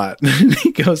out a lot." And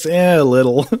he goes, a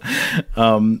little.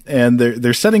 And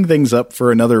they're setting things up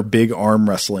for another big arm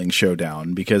wrestling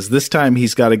showdown, because this time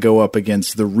he's got to go up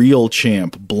against the real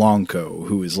champ, Blanco,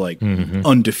 who is like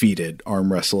undefeated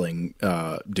arm wrestling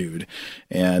dude.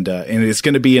 And it's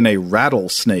going to be in a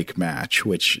rattlesnake match,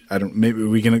 which maybe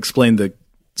we can explain the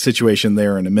situation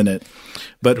there in a minute.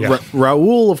 But yeah.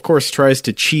 Raul, of course, tries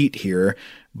to cheat here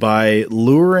by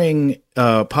luring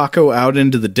Paco out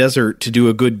into the desert to do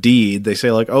a good deed. They say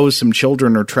like, oh, some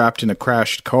children are trapped in a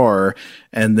crashed car.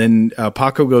 And then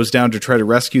Paco goes down to try to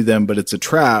rescue them, but it's a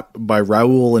trap by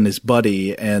Raul and his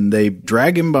buddy. And they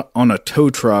drag him on a tow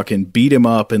truck and beat him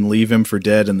up and leave him for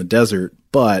dead in the desert.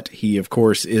 But he, of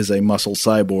course, is a muscle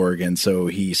cyborg, and so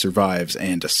he survives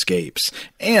and escapes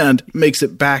and makes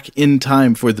it back in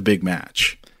time for the big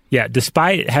match. Yeah,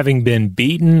 despite having been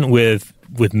beaten with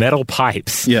metal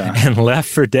pipes and left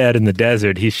for dead in the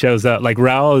desert, he shows up. Like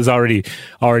Raul is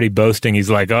already boasting. He's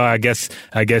like, "Oh, I guess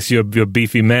you're a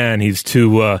beefy man. He's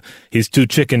too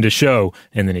chicken to show,"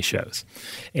 and then he shows,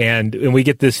 and we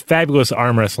get this fabulous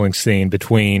arm wrestling scene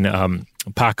between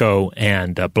Paco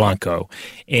and Blanco,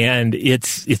 and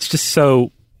it's just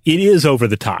so. It is over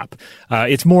the top.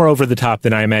 It's more over the top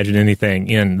than I imagine anything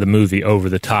in the movie over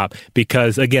the top,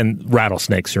 because again,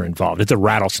 rattlesnakes are involved. It's a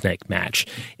rattlesnake match,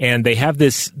 and they have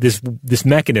this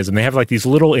mechanism. They have like these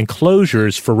little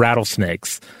enclosures for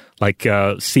rattlesnakes, like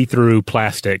see-through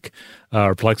plastic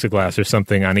or plexiglass or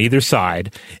something on either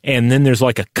side, and then there's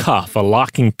like a cuff, a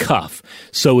locking cuff.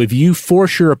 So if you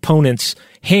force your opponent's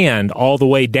hand all the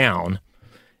way down,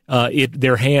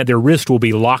 their wrist will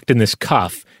be locked in this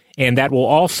cuff. And that will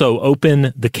also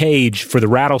open the cage for the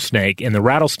rattlesnake, and the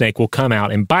rattlesnake will come out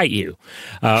and bite you,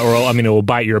 it will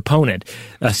bite your opponent.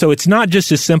 So it's not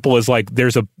just as simple as like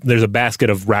there's a basket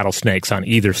of rattlesnakes on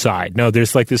either side. No,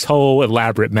 there's like this whole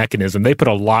elaborate mechanism. They put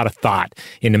a lot of thought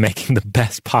into making the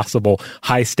best possible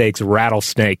high stakes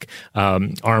rattlesnake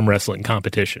arm wrestling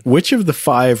competition. Which of the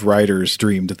 5 writers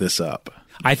dreamed this up?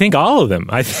 I think all of them.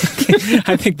 I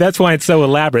think that's why it's so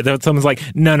elaborate. That someone's like,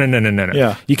 no.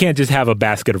 Yeah. You can't just have a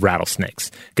basket of rattlesnakes,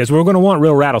 because we're going to want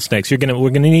real rattlesnakes. We're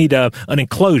going to need an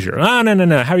enclosure.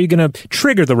 No. How are you going to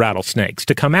trigger the rattlesnakes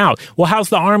to come out? Well, how's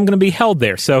the arm going to be held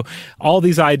there? So all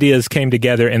these ideas came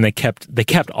together, and they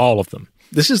kept all of them.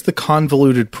 This is the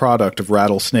convoluted product of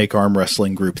Rattlesnake arm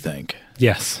wrestling groupthink.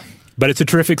 Yes. But it's a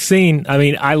terrific scene. I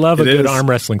mean, I love a good arm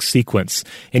wrestling sequence,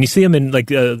 and you see them in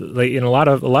like in a lot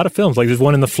of films. Like there's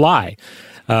one in The Fly.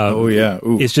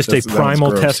 It's just a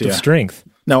primal test of strength.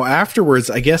 Now afterwards,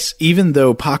 I guess even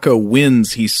though Paco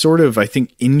wins, he's sort of, I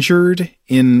think, injured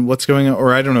in what's going on,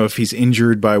 or I don't know if he's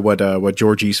injured by what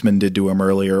George Eastman did to him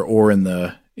earlier, or in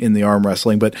the arm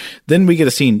wrestling. But then we get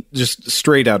a scene just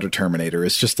straight out of Terminator.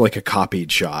 It's just like a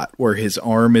copied shot where his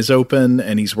arm is open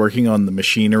and he's working on the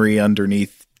machinery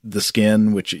underneath the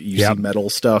skin, which you see metal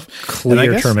stuff.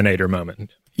 Clear Terminator moment.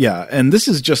 Yeah, and this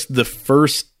is just the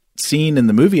first scene in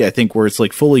the movie, I think, where it's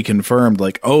like fully confirmed,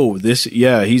 like, oh,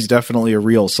 he's definitely a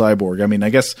real cyborg. I mean, I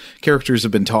guess characters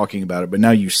have been talking about it, but now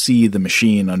you see the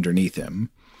machine underneath him.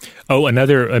 Oh,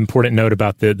 another important note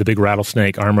about the big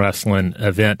Rattlesnake arm wrestling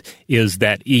event is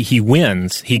that he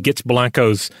wins. He gets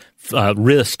Blanco's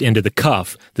wrist into the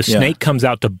cuff. The snake comes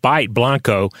out to bite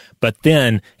Blanco, but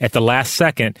then at the last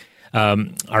second,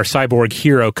 our cyborg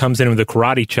hero comes in with a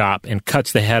karate chop and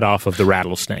cuts the head off of the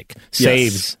rattlesnake.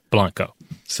 Saves Blanco.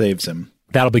 Saves him.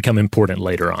 That'll become important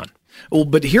later on. Well,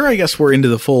 but here I guess we're into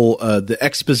the full the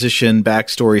exposition,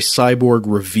 backstory, cyborg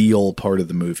reveal part of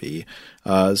the movie.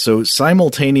 So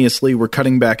simultaneously, we're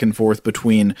cutting back and forth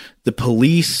between the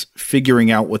police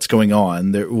figuring out what's going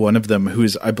on. One of them,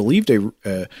 who's I believe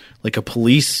a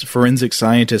police forensic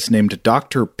scientist named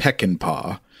Dr.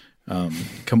 Peckinpah.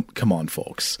 Come on,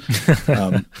 folks.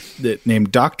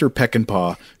 Named Dr.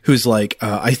 Peckinpah, who's like,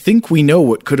 I think we know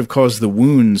what could have caused the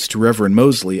wounds to Reverend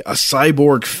Mosley, a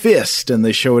cyborg fist. And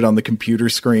they show it on the computer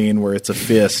screen where it's a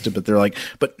fist, but they're like,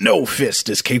 but no fist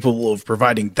is capable of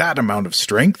providing that amount of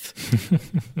strength.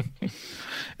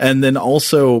 And then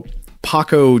also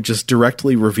Paco just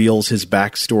directly reveals his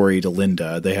backstory to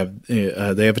Linda. They have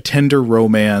a tender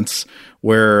romance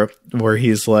where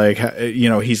he's like,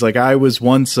 he's like, I was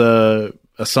once a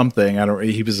something.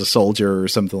 He was a soldier or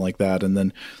something like that. And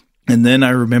then I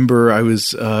remember I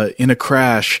was in a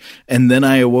crash, and then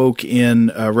I awoke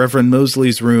in Reverend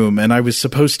Mosley's room, and I was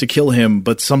supposed to kill him,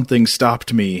 but something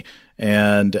stopped me.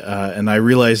 And I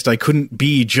realized I couldn't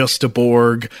be just a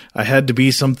Borg. I had to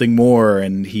be something more.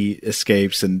 And he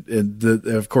escapes. And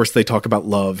of course, they talk about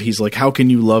love. He's like, how can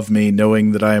you love me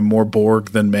knowing that I am more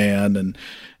Borg than man?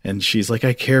 And she's like,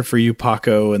 I care for you,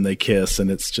 Paco. And they kiss. And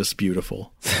it's just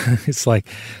beautiful. It's like,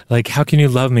 how can you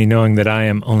love me knowing that I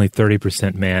am only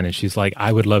 30% man? And she's like,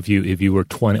 I would love you if you were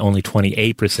only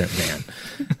 28% man.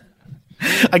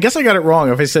 I guess I got it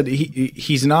wrong if I said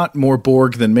he's not more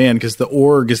Borg than man, because the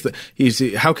org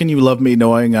is how can you love me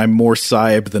knowing I'm more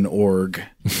Cyb than org?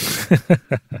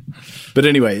 But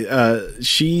anyway,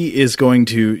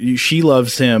 she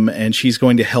loves him, and she's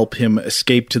going to help him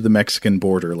escape to the Mexican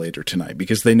border later tonight,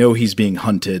 because they know he's being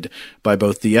hunted by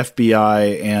both the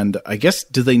FBI and I guess,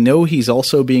 do they know he's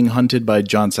also being hunted by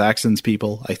John Saxon's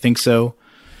people? I think so.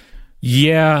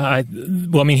 Yeah,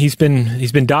 he's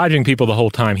been dodging people the whole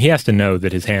time. He has to know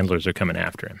that his handlers are coming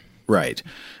after him. Right.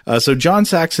 So John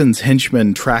Saxon's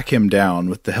henchmen track him down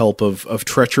with the help of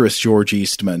treacherous George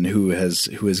Eastman, who has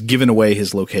given away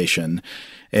his location.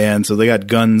 And so they got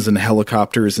guns and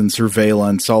helicopters and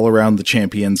surveillance all around the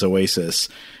Champions Oasis.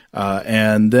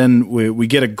 And then we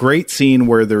get a great scene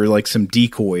where there are like some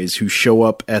decoys who show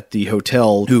up at the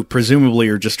hotel, who presumably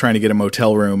are just trying to get a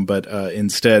motel room, but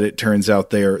instead it turns out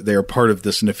they're part of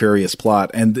this nefarious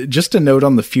plot. And just a note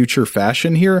on the future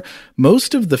fashion here,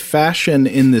 most of the fashion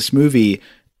in this movie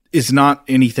is not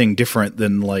anything different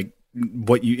than like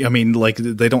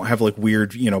they don't have like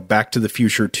weird, Back to the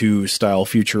Future 2 style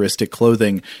futuristic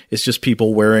clothing. It's just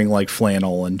people wearing like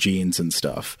flannel and jeans and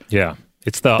stuff. Yeah.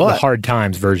 It's the hard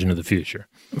times version of the future.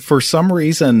 For some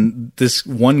reason, this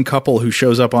one couple who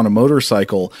shows up on a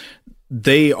motorcycle,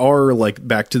 they are like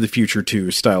Back to the Future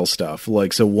 2 style stuff.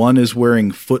 Like, so one is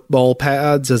wearing football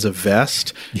pads as a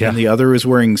vest, and the other is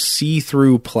wearing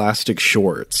see-through plastic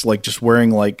shorts, like just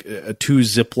wearing like 2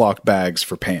 Ziploc bags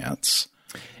for pants.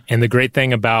 And the great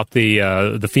thing about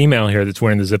the female here that's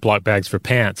wearing the Ziploc bags for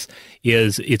pants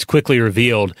is it's quickly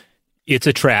revealed it's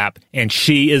a trap, and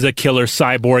she is a killer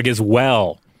cyborg as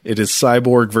well. It is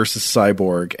cyborg versus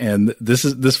cyborg, and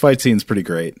this fight scene's pretty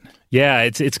great. Yeah,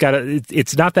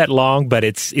 it's not that long, but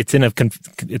it's in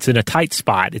a tight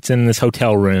spot. It's in this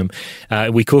hotel room.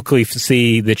 We quickly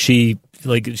see that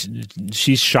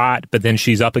she's shot, but then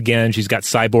she's up again. She's got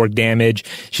cyborg damage.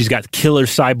 She's got killer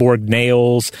cyborg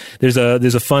nails. There's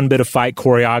a fun bit of fight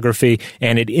choreography,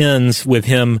 and it ends with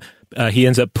him he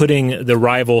ends up putting the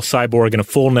rival cyborg in a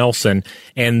full Nelson,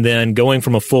 and then going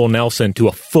from a full Nelson to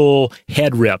a full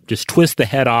head rip, just twist the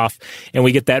head off, and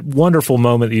we get that wonderful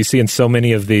moment that you see in so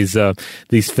many of these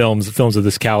films of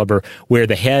this caliber, where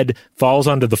the head falls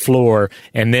onto the floor,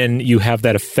 and then you have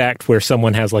that effect where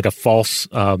someone has like a false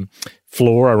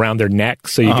floor around their neck,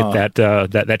 so you get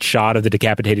that shot of the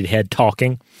decapitated head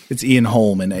talking. It's Ian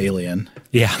Holm in Alien.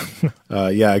 Yeah.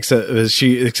 Except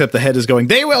the head is going,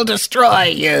 "They will destroy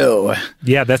you."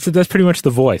 Yeah, that's pretty much the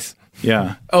voice.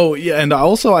 Yeah. Oh, yeah, and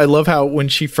also I love how when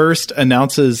she first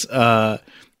announces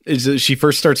she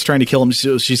first starts trying to kill him,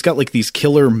 she's got like these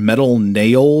killer metal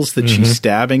nails that she's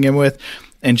stabbing him with,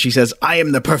 and she says, "I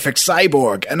am the perfect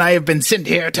cyborg, and I have been sent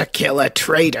here to kill a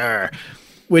traitor."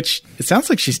 Which, it sounds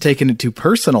like she's taken it too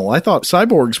personal. I thought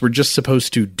cyborgs were just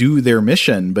supposed to do their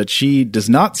mission, but she does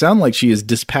not sound like she is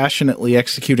dispassionately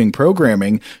executing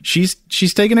programming. She's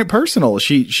taking it personal.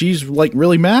 She's like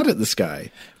really mad at this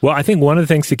guy. Well, I think one of the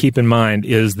things to keep in mind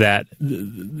is that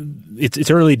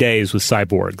it's early days with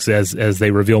cyborgs as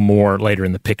they reveal more later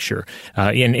in the picture.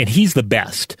 And he's the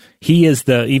best. He is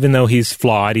even though he's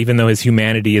flawed, even though his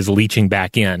humanity is leaching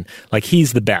back in, like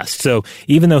he's the best. So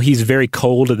even though he's very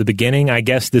cold at the beginning, I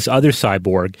guess this other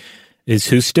cyborg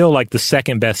who's still like the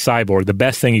second best cyborg, the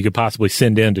best thing you could possibly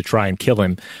send in to try and kill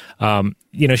him.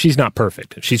 She's not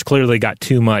perfect. She's clearly got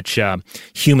too much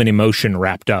human emotion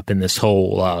wrapped up in this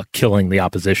whole killing the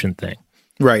opposition thing.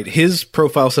 Right. His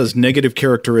profile says negative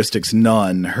characteristics,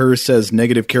 none. Hers says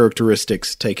negative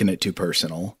characteristics, taking it too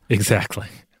personal. Exactly.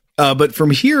 But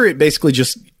from here, it basically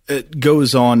just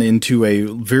goes on into a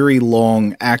very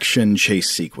long action chase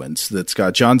sequence that's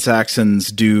got John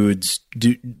Saxon's dudes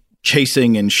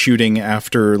chasing and shooting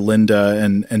after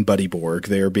Linda and Buddy Borg.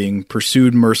 They are being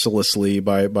pursued mercilessly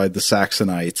by the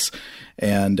Saxonites.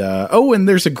 And and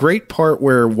there's a great part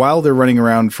where while they're running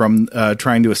around from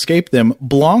trying to escape them,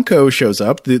 Blanco shows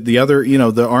up, the other,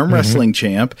 the arm wrestling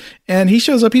champ, and he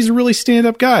shows up. He's a really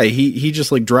stand-up guy. He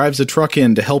just like drives a truck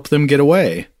in to help them get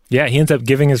away. Yeah, he ends up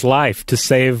giving his life to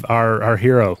save our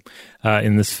hero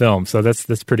in this film. So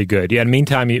that's pretty good. Yeah.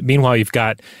 Meanwhile, you've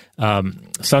got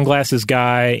Sunglasses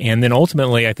Guy, and then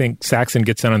ultimately, I think Saxon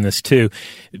gets in on this too,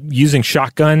 using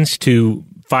shotguns to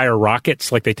fire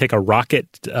rockets. Like they take a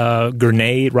rocket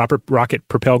grenade, rocket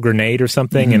propel grenade or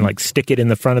something, and like stick it in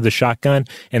the front of the shotgun,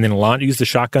 and then use the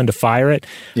shotgun to fire it.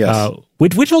 Yes.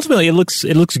 Which ultimately it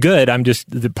looks good. I'm just,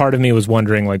 the part of me was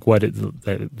wondering like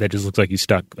that just looks like you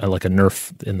stuck like a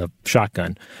Nerf in the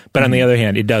shotgun. But on the other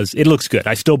hand, it looks good.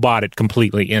 I still bought it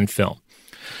completely in film.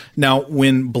 Now,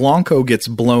 when Blanco gets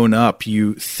blown up,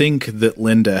 you think that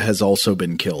Linda has also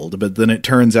been killed, but then it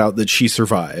turns out that she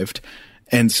survived.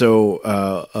 And so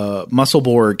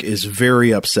Musselborg is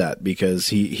very upset because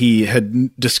he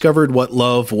had discovered what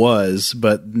love was,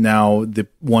 but now the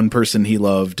one person he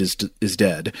loved is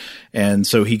dead. And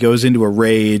so he goes into a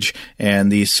rage, and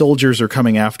these soldiers are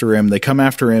coming after him. They come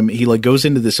after him. He like goes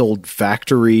into this old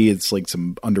factory. It's like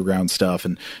some underground stuff,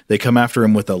 and they come after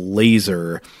him with a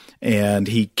laser. And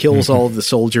he kills all of the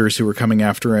soldiers who were coming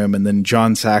after him. And then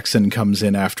John Saxon comes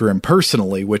in after him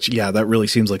personally, which, yeah, that really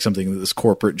seems like something that this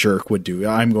corporate jerk would do.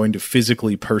 I'm going to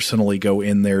physically, personally go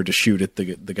in there to shoot at the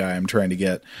guy I'm trying to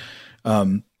get.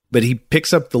 But he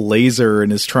picks up the laser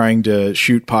and is trying to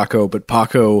shoot Paco, but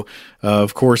Paco,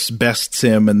 of course, bests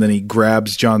him, and then he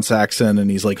grabs John Saxon,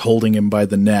 and he's like holding him by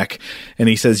the neck, and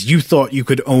he says, "You thought you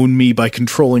could own me by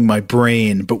controlling my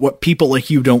brain, but what people like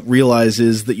you don't realize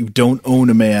is that you don't own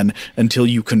a man until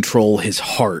you control his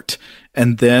heart."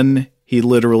 And then he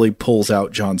literally pulls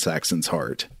out John Saxon's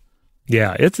heart.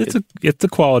 Yeah, it's a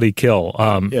quality kill.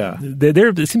 Yeah,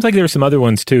 it seems like there are some other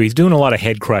ones too. He's doing a lot of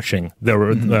head crushing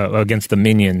against the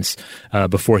minions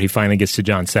before he finally gets to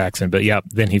John Saxon. But yeah,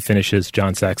 then he finishes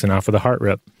John Saxon off with a heart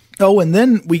rip. Oh, and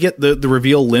then we get the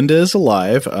reveal Linda is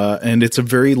alive, and it's a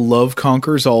very love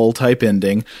conquers all type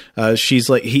ending. She's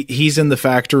like, he's in the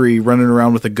factory running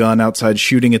around with a gun outside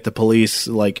shooting at the police,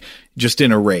 like just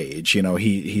in a rage.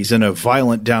 He's in a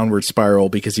violent downward spiral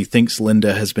because he thinks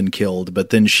Linda has been killed, but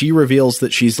then she reveals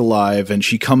that she's alive, and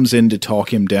she comes in to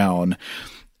talk him down.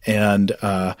 And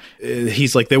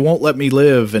he's like, "They won't let me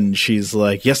live." And she's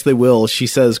like, "Yes, they will." She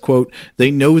says, quote, "They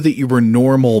know that you were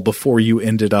normal before you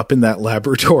ended up in that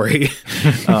laboratory."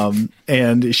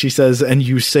 And she says, "And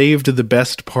you saved the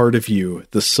best part of you,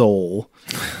 the soul."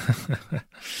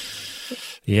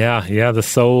 Yeah. The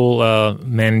soul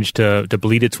managed to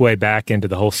bleed its way back into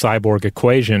the whole cyborg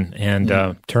equation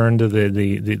and turn to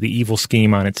the evil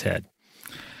scheme on its head.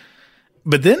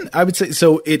 But then I would say,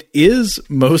 so it is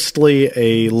mostly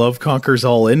a love conquers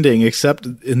all ending, except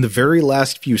in the very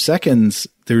last few seconds,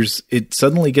 it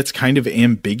suddenly gets kind of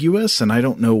ambiguous, and I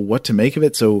don't know what to make of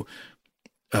it. So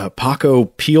Paco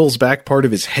peels back part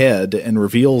of his head and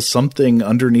reveals something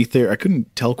underneath there. I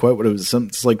couldn't tell quite what it was.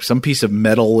 It's like some piece of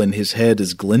metal in his head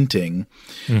is glinting,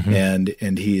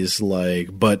 and he's like,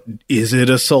 "But is it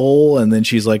a soul?" And then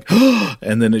she's like, "Oh!"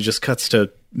 And then it just cuts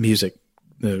to music.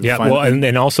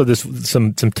 And also this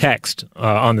some text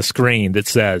on the screen that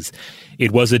says,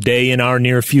 "It was a day in our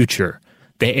near future.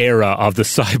 The era of the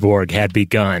cyborg had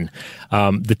begun."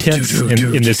 The tense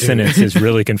in this sentence is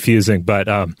really confusing, but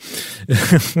and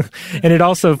it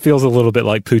also feels a little bit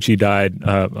like Poochie died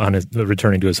on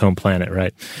returning to his home planet,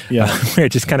 right? Yeah, where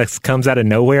it just kind of comes out of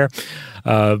nowhere.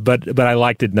 But I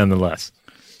liked it nonetheless.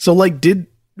 So, like, did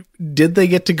they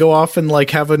get to go off and like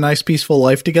have a nice peaceful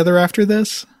life together after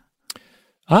this?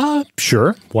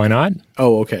 Sure. Why not?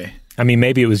 Oh, okay. I mean,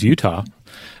 maybe it was Utah.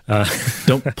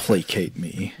 Don't placate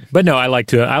me. But no, I like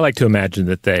to imagine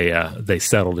that they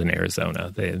settled in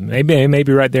Arizona. They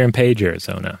maybe right there in Page,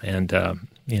 Arizona, and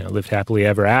lived happily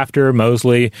ever after.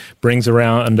 Mosley brings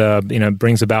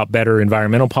about better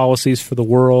environmental policies for the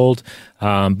world.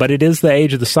 But it is the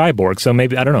age of the cyborg, so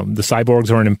maybe, I don't know, the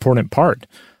cyborgs are an important part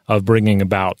of bringing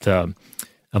about a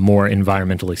more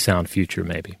environmentally sound future,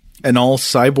 maybe an all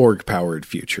cyborg powered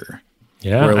future.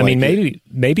 Yeah, I mean,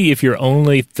 maybe if you're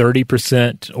only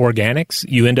 30% organics,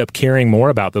 you end up caring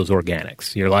more about those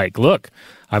organics. You're like, look,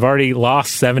 I've already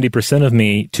lost 70% of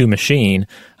me to machine.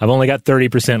 I've only got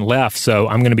 30% left, so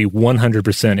I'm going to be 100%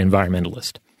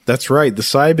 environmentalist. That's right. The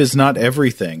cyb is not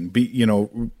everything.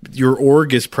 Your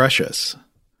org is precious.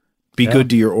 Be good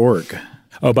to your org.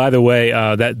 Oh, by the way,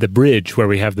 that the bridge where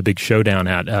we have the big showdown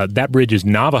at, that bridge is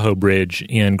Navajo Bridge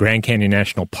in Grand Canyon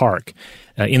National Park.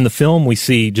 In the film, we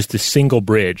see just a single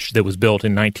bridge that was built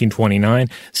in 1929.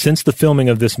 Since the filming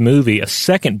of this movie, a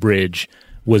second bridge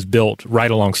was built right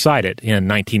alongside it in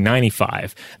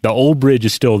 1995. The old bridge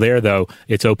is still there, though.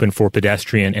 It's open for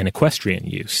pedestrian and equestrian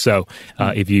use. So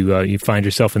if you find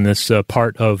yourself in this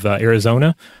part of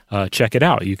Arizona, check it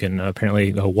out. You can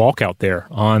apparently walk out there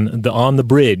on the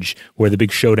bridge where the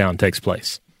big showdown takes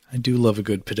place. I do love a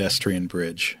good pedestrian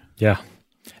bridge. Yeah.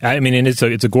 I mean, and it's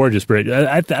a gorgeous bridge.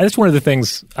 That's one of the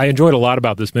things I enjoyed a lot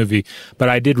about this movie, but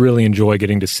I did really enjoy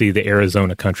getting to see the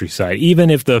Arizona countryside,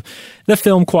 even if the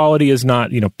film quality is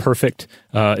not, perfect,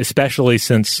 especially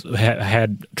since I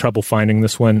had trouble finding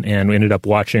this one, and we ended up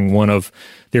watching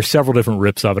there's several different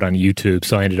rips of it on YouTube,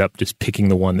 so I ended up just picking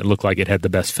the one that looked like it had the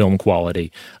best film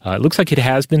quality. It looks like it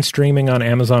has been streaming on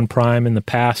Amazon Prime in the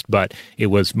past, but it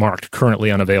was marked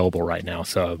currently unavailable right now,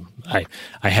 so I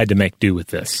had to make do with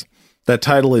this. That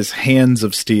title is Hands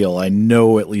of Steel. I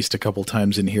know at least a couple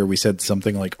times in here we said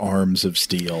something like Arms of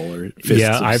Steel or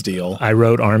Fists of Steel. I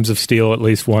wrote Arms of Steel at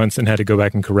least once and had to go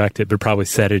back and correct it, but probably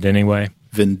said it anyway.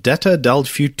 Vendetta dal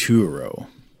Futuro.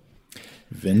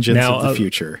 Vengeance of the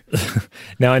Future.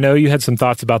 Now, I know you had some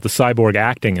thoughts about the cyborg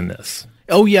acting in this.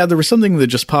 Oh, yeah, there was something that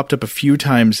just popped up a few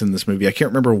times in this movie. I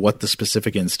can't remember what the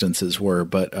specific instances were,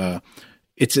 but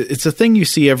it's a thing you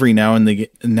see every now and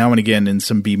again in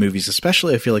some B movies,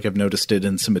 especially I feel like I've noticed it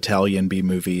in some Italian B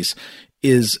movies,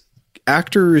 is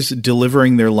actors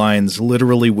delivering their lines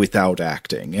literally without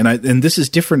acting. And this is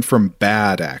different from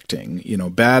bad acting.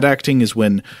 Bad acting is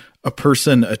when a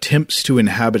person attempts to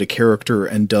inhabit a character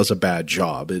and does a bad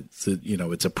job. It's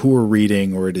a poor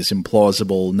reading, or it is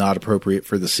implausible, not appropriate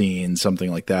for the scene,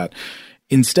 something like that.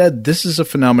 Instead, this is a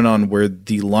phenomenon where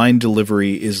the line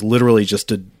delivery is literally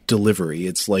just a delivery.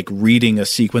 It's like reading a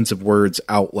sequence of words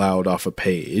out loud off a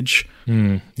page.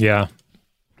 Yeah. And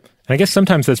I guess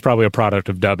sometimes that's probably a product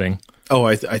of dubbing. Oh,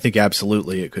 I think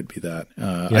absolutely it could be that.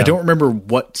 I don't remember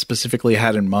what specifically I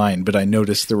had in mind, but I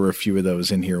noticed there were a few of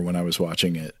those in here when I was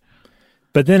watching it.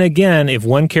 But then again, if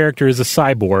one character is a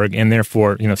cyborg and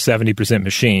therefore, 70%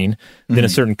 machine, then a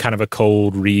certain kind of a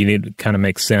cold read, it kind of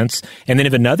makes sense. And then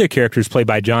if another character is played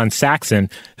by John Saxon,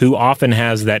 who often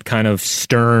has that kind of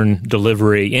stern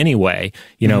delivery anyway,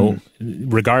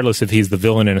 regardless if he's the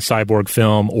villain in a cyborg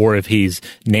film or if he's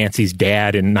Nancy's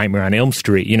dad in Nightmare on Elm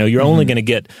Street, you're only going to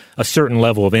get a certain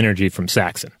level of energy from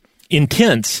Saxon.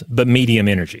 Intense, but medium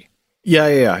energy.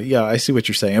 Yeah, I see what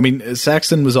you're saying. I mean,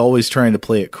 Saxon was always trying to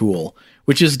play it cool,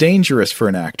 which is dangerous for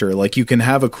an actor. Like, you can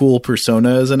have a cool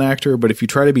persona as an actor, but if you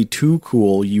try to be too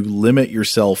cool, you limit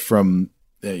yourself from,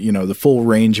 the full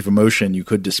range of emotion you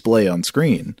could display on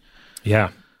screen. Yeah.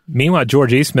 Meanwhile,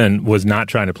 George Eastman was not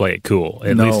trying to play it cool,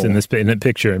 at least in that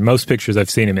picture. In most pictures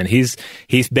I've seen him in, he's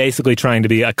basically trying to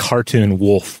be a cartoon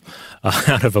wolf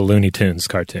out of a Looney Tunes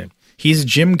cartoon. He's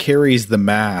Jim Carrey's The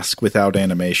Mask without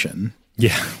animation.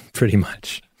 Yeah, pretty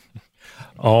much.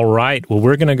 All right. Well,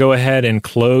 we're going to go ahead and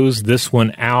close this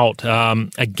one out.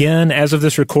 Again, as of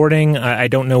this recording, I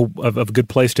don't know of a good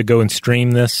place to go and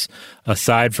stream this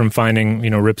aside from finding,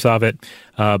 rips of it.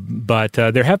 But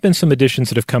there have been some editions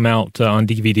that have come out on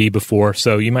DVD before,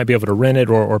 so you might be able to rent it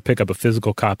or pick up a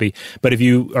physical copy. But if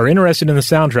you are interested in the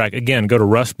soundtrack, again, go to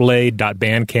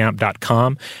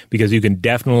rustblade.bandcamp.com because you can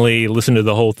definitely listen to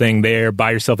the whole thing there, buy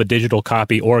yourself a digital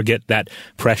copy, or get that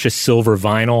precious silver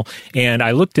vinyl. And I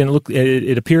looked,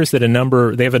 it appears that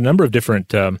they have a number of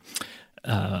different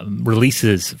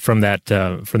releases from that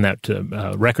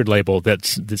record label that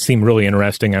seem really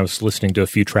interesting. I was listening to a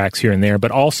few tracks here and there,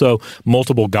 but also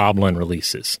multiple Goblin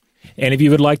releases. And if you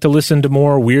would like to listen to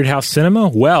more Weird House Cinema,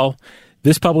 well,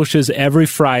 this publishes every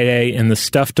Friday in the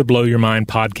Stuff to Blow Your Mind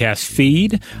podcast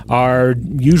feed. Our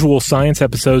usual science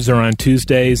episodes are on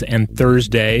Tuesdays and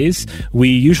Thursdays. We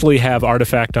usually have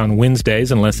Artifact on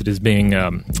Wednesdays, unless it is being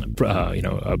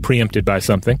preempted by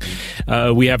something.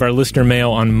 We have our listener mail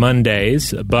on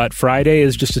Mondays, but Friday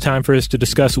is just a time for us to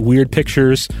discuss weird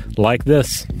pictures like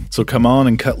this. So come on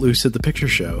and cut loose at the picture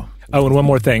show. Oh, and one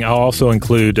more thing. I'll also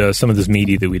include some of this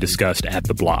media that we discussed at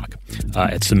the blog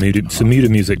at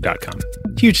samutamusic.com.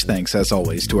 Huge thanks, as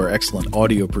always, to our excellent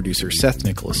audio producer, Seth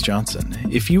Nicholas Johnson.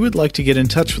 If you would like to get in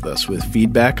touch with us with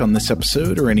feedback on this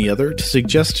episode or any other, to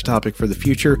suggest a topic for the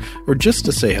future, or just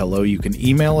to say hello, you can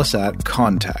email us at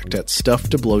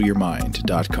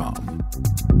contact@stufftoblowyourmind.com.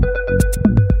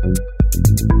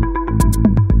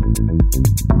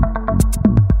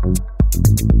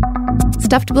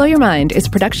 Stuff to Blow Your Mind is a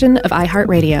production of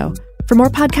iHeartRadio. For more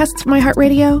podcasts from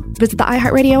iHeartRadio, visit the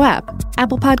iHeartRadio app,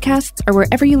 Apple Podcasts, or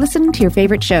wherever you listen to your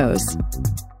favorite shows.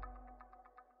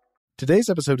 Today's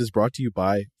episode is brought to you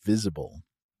by Visible.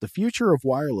 The future of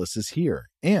wireless is here,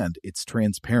 and it's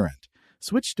transparent.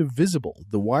 Switch to Visible,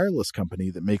 the wireless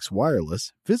company that makes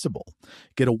wireless visible.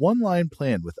 Get a one-line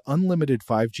plan with unlimited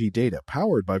 5G data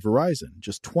powered by Verizon,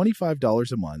 just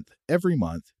 $25 a month, every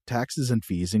month, taxes and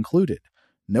fees included.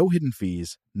 No hidden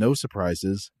fees, no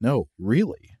surprises, no,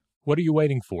 really. What are you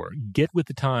waiting for? Get with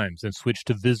the times and switch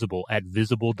to Visible at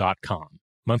Visible.com.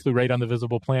 Monthly rate on the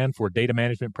Visible plan for data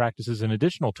management practices and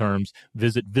additional terms,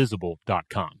 visit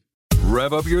Visible.com.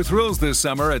 Rev up your thrills this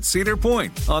summer at Cedar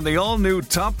Point on the all-new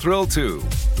Top Thrill 2.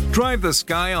 Drive the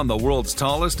sky on the world's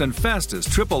tallest and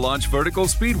fastest triple-launch vertical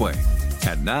speedway.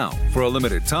 And now, for a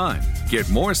limited time, get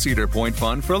more Cedar Point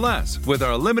fun for less with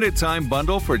our limited-time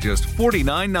bundle for just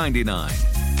 $49.99.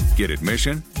 Get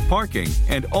admission, parking,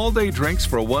 and all-day drinks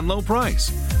for one low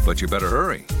price. But you better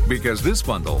hurry, because this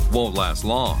bundle won't last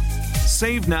long.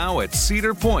 Save now at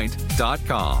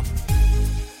cedarpoint.com.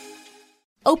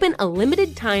 Open a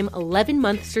limited-time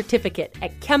 11-month certificate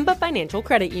at Kemba Financial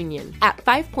Credit Union. At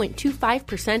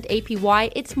 5.25%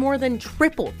 APY, it's more than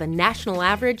triple the national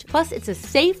average, plus it's a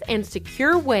safe and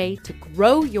secure way to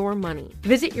grow your money.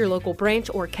 Visit your local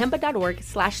branch or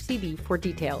kemba.org/cb for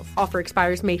details. Offer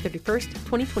expires May 31st,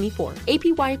 2024.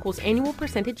 APY equals annual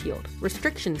percentage yield.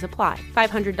 Restrictions apply.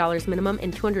 $500 minimum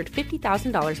and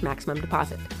 $250,000 maximum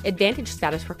deposit. Advantage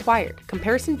status required.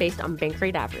 Comparison based on bank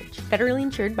rate average. Federally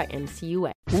insured by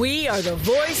NCUA. We are the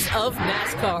voice of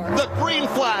NASCAR. The green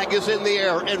flag is in the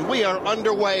air, and we are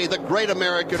underway. The Great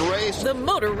American Race. The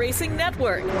Motor Racing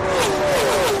Network.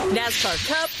 NASCAR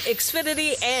Cup,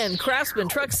 Xfinity, and Craftsman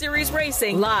Truck Series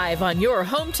Racing live on your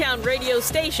hometown radio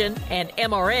station and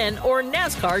MRN or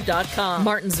NASCAR.com.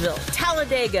 Martinsville,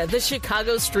 Talladega, the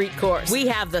Chicago Street Course. We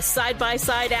have the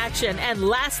side-by-side action and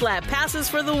last lap passes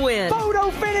for the win. Photo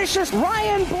finishes.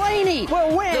 Ryan Blaney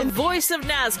will win. The voice of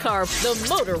NASCAR, the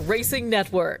Motor Racing Network.